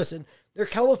where, listen, their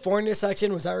California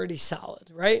section was already solid,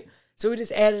 right? So we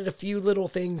just added a few little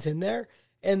things in there.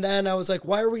 And then I was like,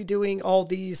 why are we doing all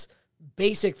these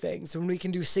basic things when we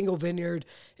can do single vineyard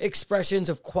expressions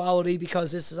of quality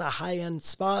because this is a high-end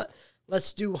spot?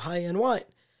 Let's do high-end wine.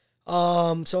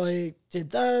 So I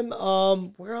did them.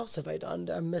 Where else have I done?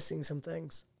 I'm missing some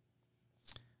things.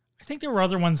 I think there were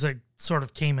other ones that sort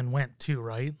of came and went too,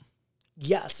 right?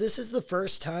 Yes, this is the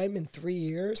first time in 3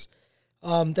 years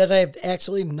that I've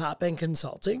actually not been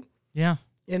consulting. Yeah.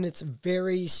 And it's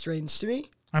very strange to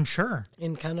me. I'm sure.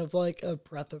 And kind of like a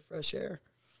breath of fresh air.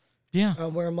 Yeah.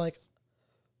 Where I'm like,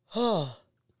 oh,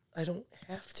 I don't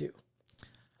have to.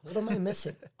 What am I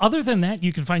missing? Other than that,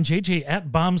 you can find JJ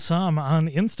at BombSom on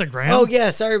Instagram. Oh, yeah.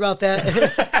 Sorry about that.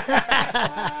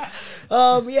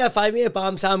 Yeah, find me at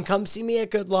BombSom. Come see me at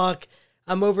Good Luck.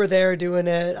 I'm over there doing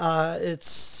it.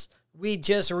 We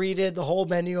just redid the whole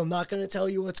menu. I'm not going to tell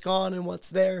you what's gone and what's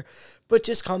there, but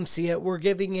just come see it. We're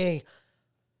giving a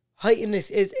heightened.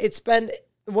 It's been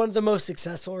one of the most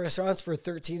successful restaurants for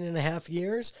 13 and a half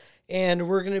years, and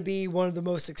we're going to be one of the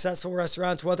most successful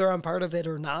restaurants, whether I'm part of it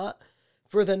or not.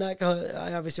 For the next,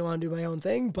 I obviously want to do my own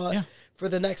thing, but for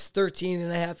the next 13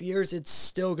 and a half years, it's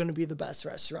still going to be the best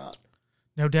restaurant.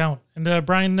 No doubt. And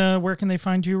Brian, where can they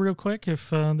find you real quick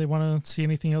if they want to see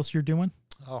anything else you're doing?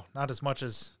 Oh, not as much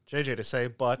as JJ to say,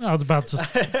 but I was about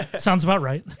to. Sounds about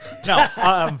right.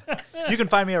 No, you can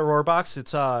find me at Roarbox.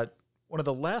 It's one of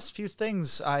the last few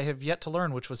things I have yet to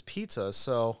learn, which was pizza.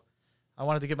 So I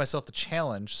wanted to give myself the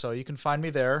challenge. So you can find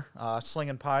me there,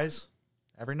 slinging pies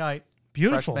every night.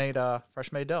 Beautiful.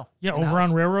 Fresh made dough. Yeah, over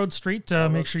on Railroad Street.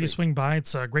 Make sure you swing by.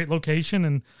 It's a great location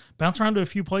and bounce around to a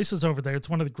few places over there. It's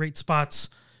one of the great spots,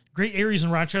 great areas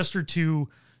in Rochester to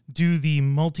do the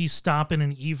multi-stop in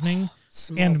an evening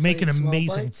and make an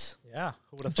amazing. Yeah,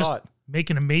 who would have just thought? Make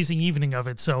an amazing evening of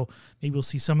it. So maybe we'll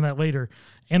see some of that later.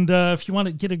 And if you want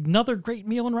to get another great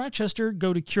meal in Rochester,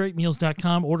 go to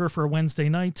curatemeals.com, order for a Wednesday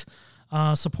night,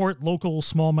 support local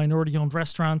small minority-owned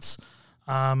restaurants,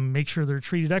 make sure they're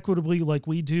treated equitably like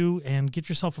we do, and get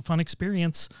yourself a fun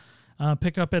experience.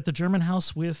 Pick up at the German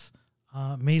House with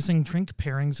amazing drink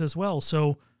pairings as well.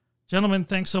 So, gentlemen,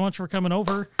 thanks so much for coming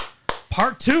over.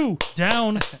 Part 2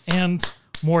 down and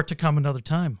more to come another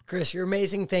time. Chris, you're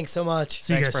amazing. Thanks so much.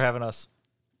 Thanks for having us.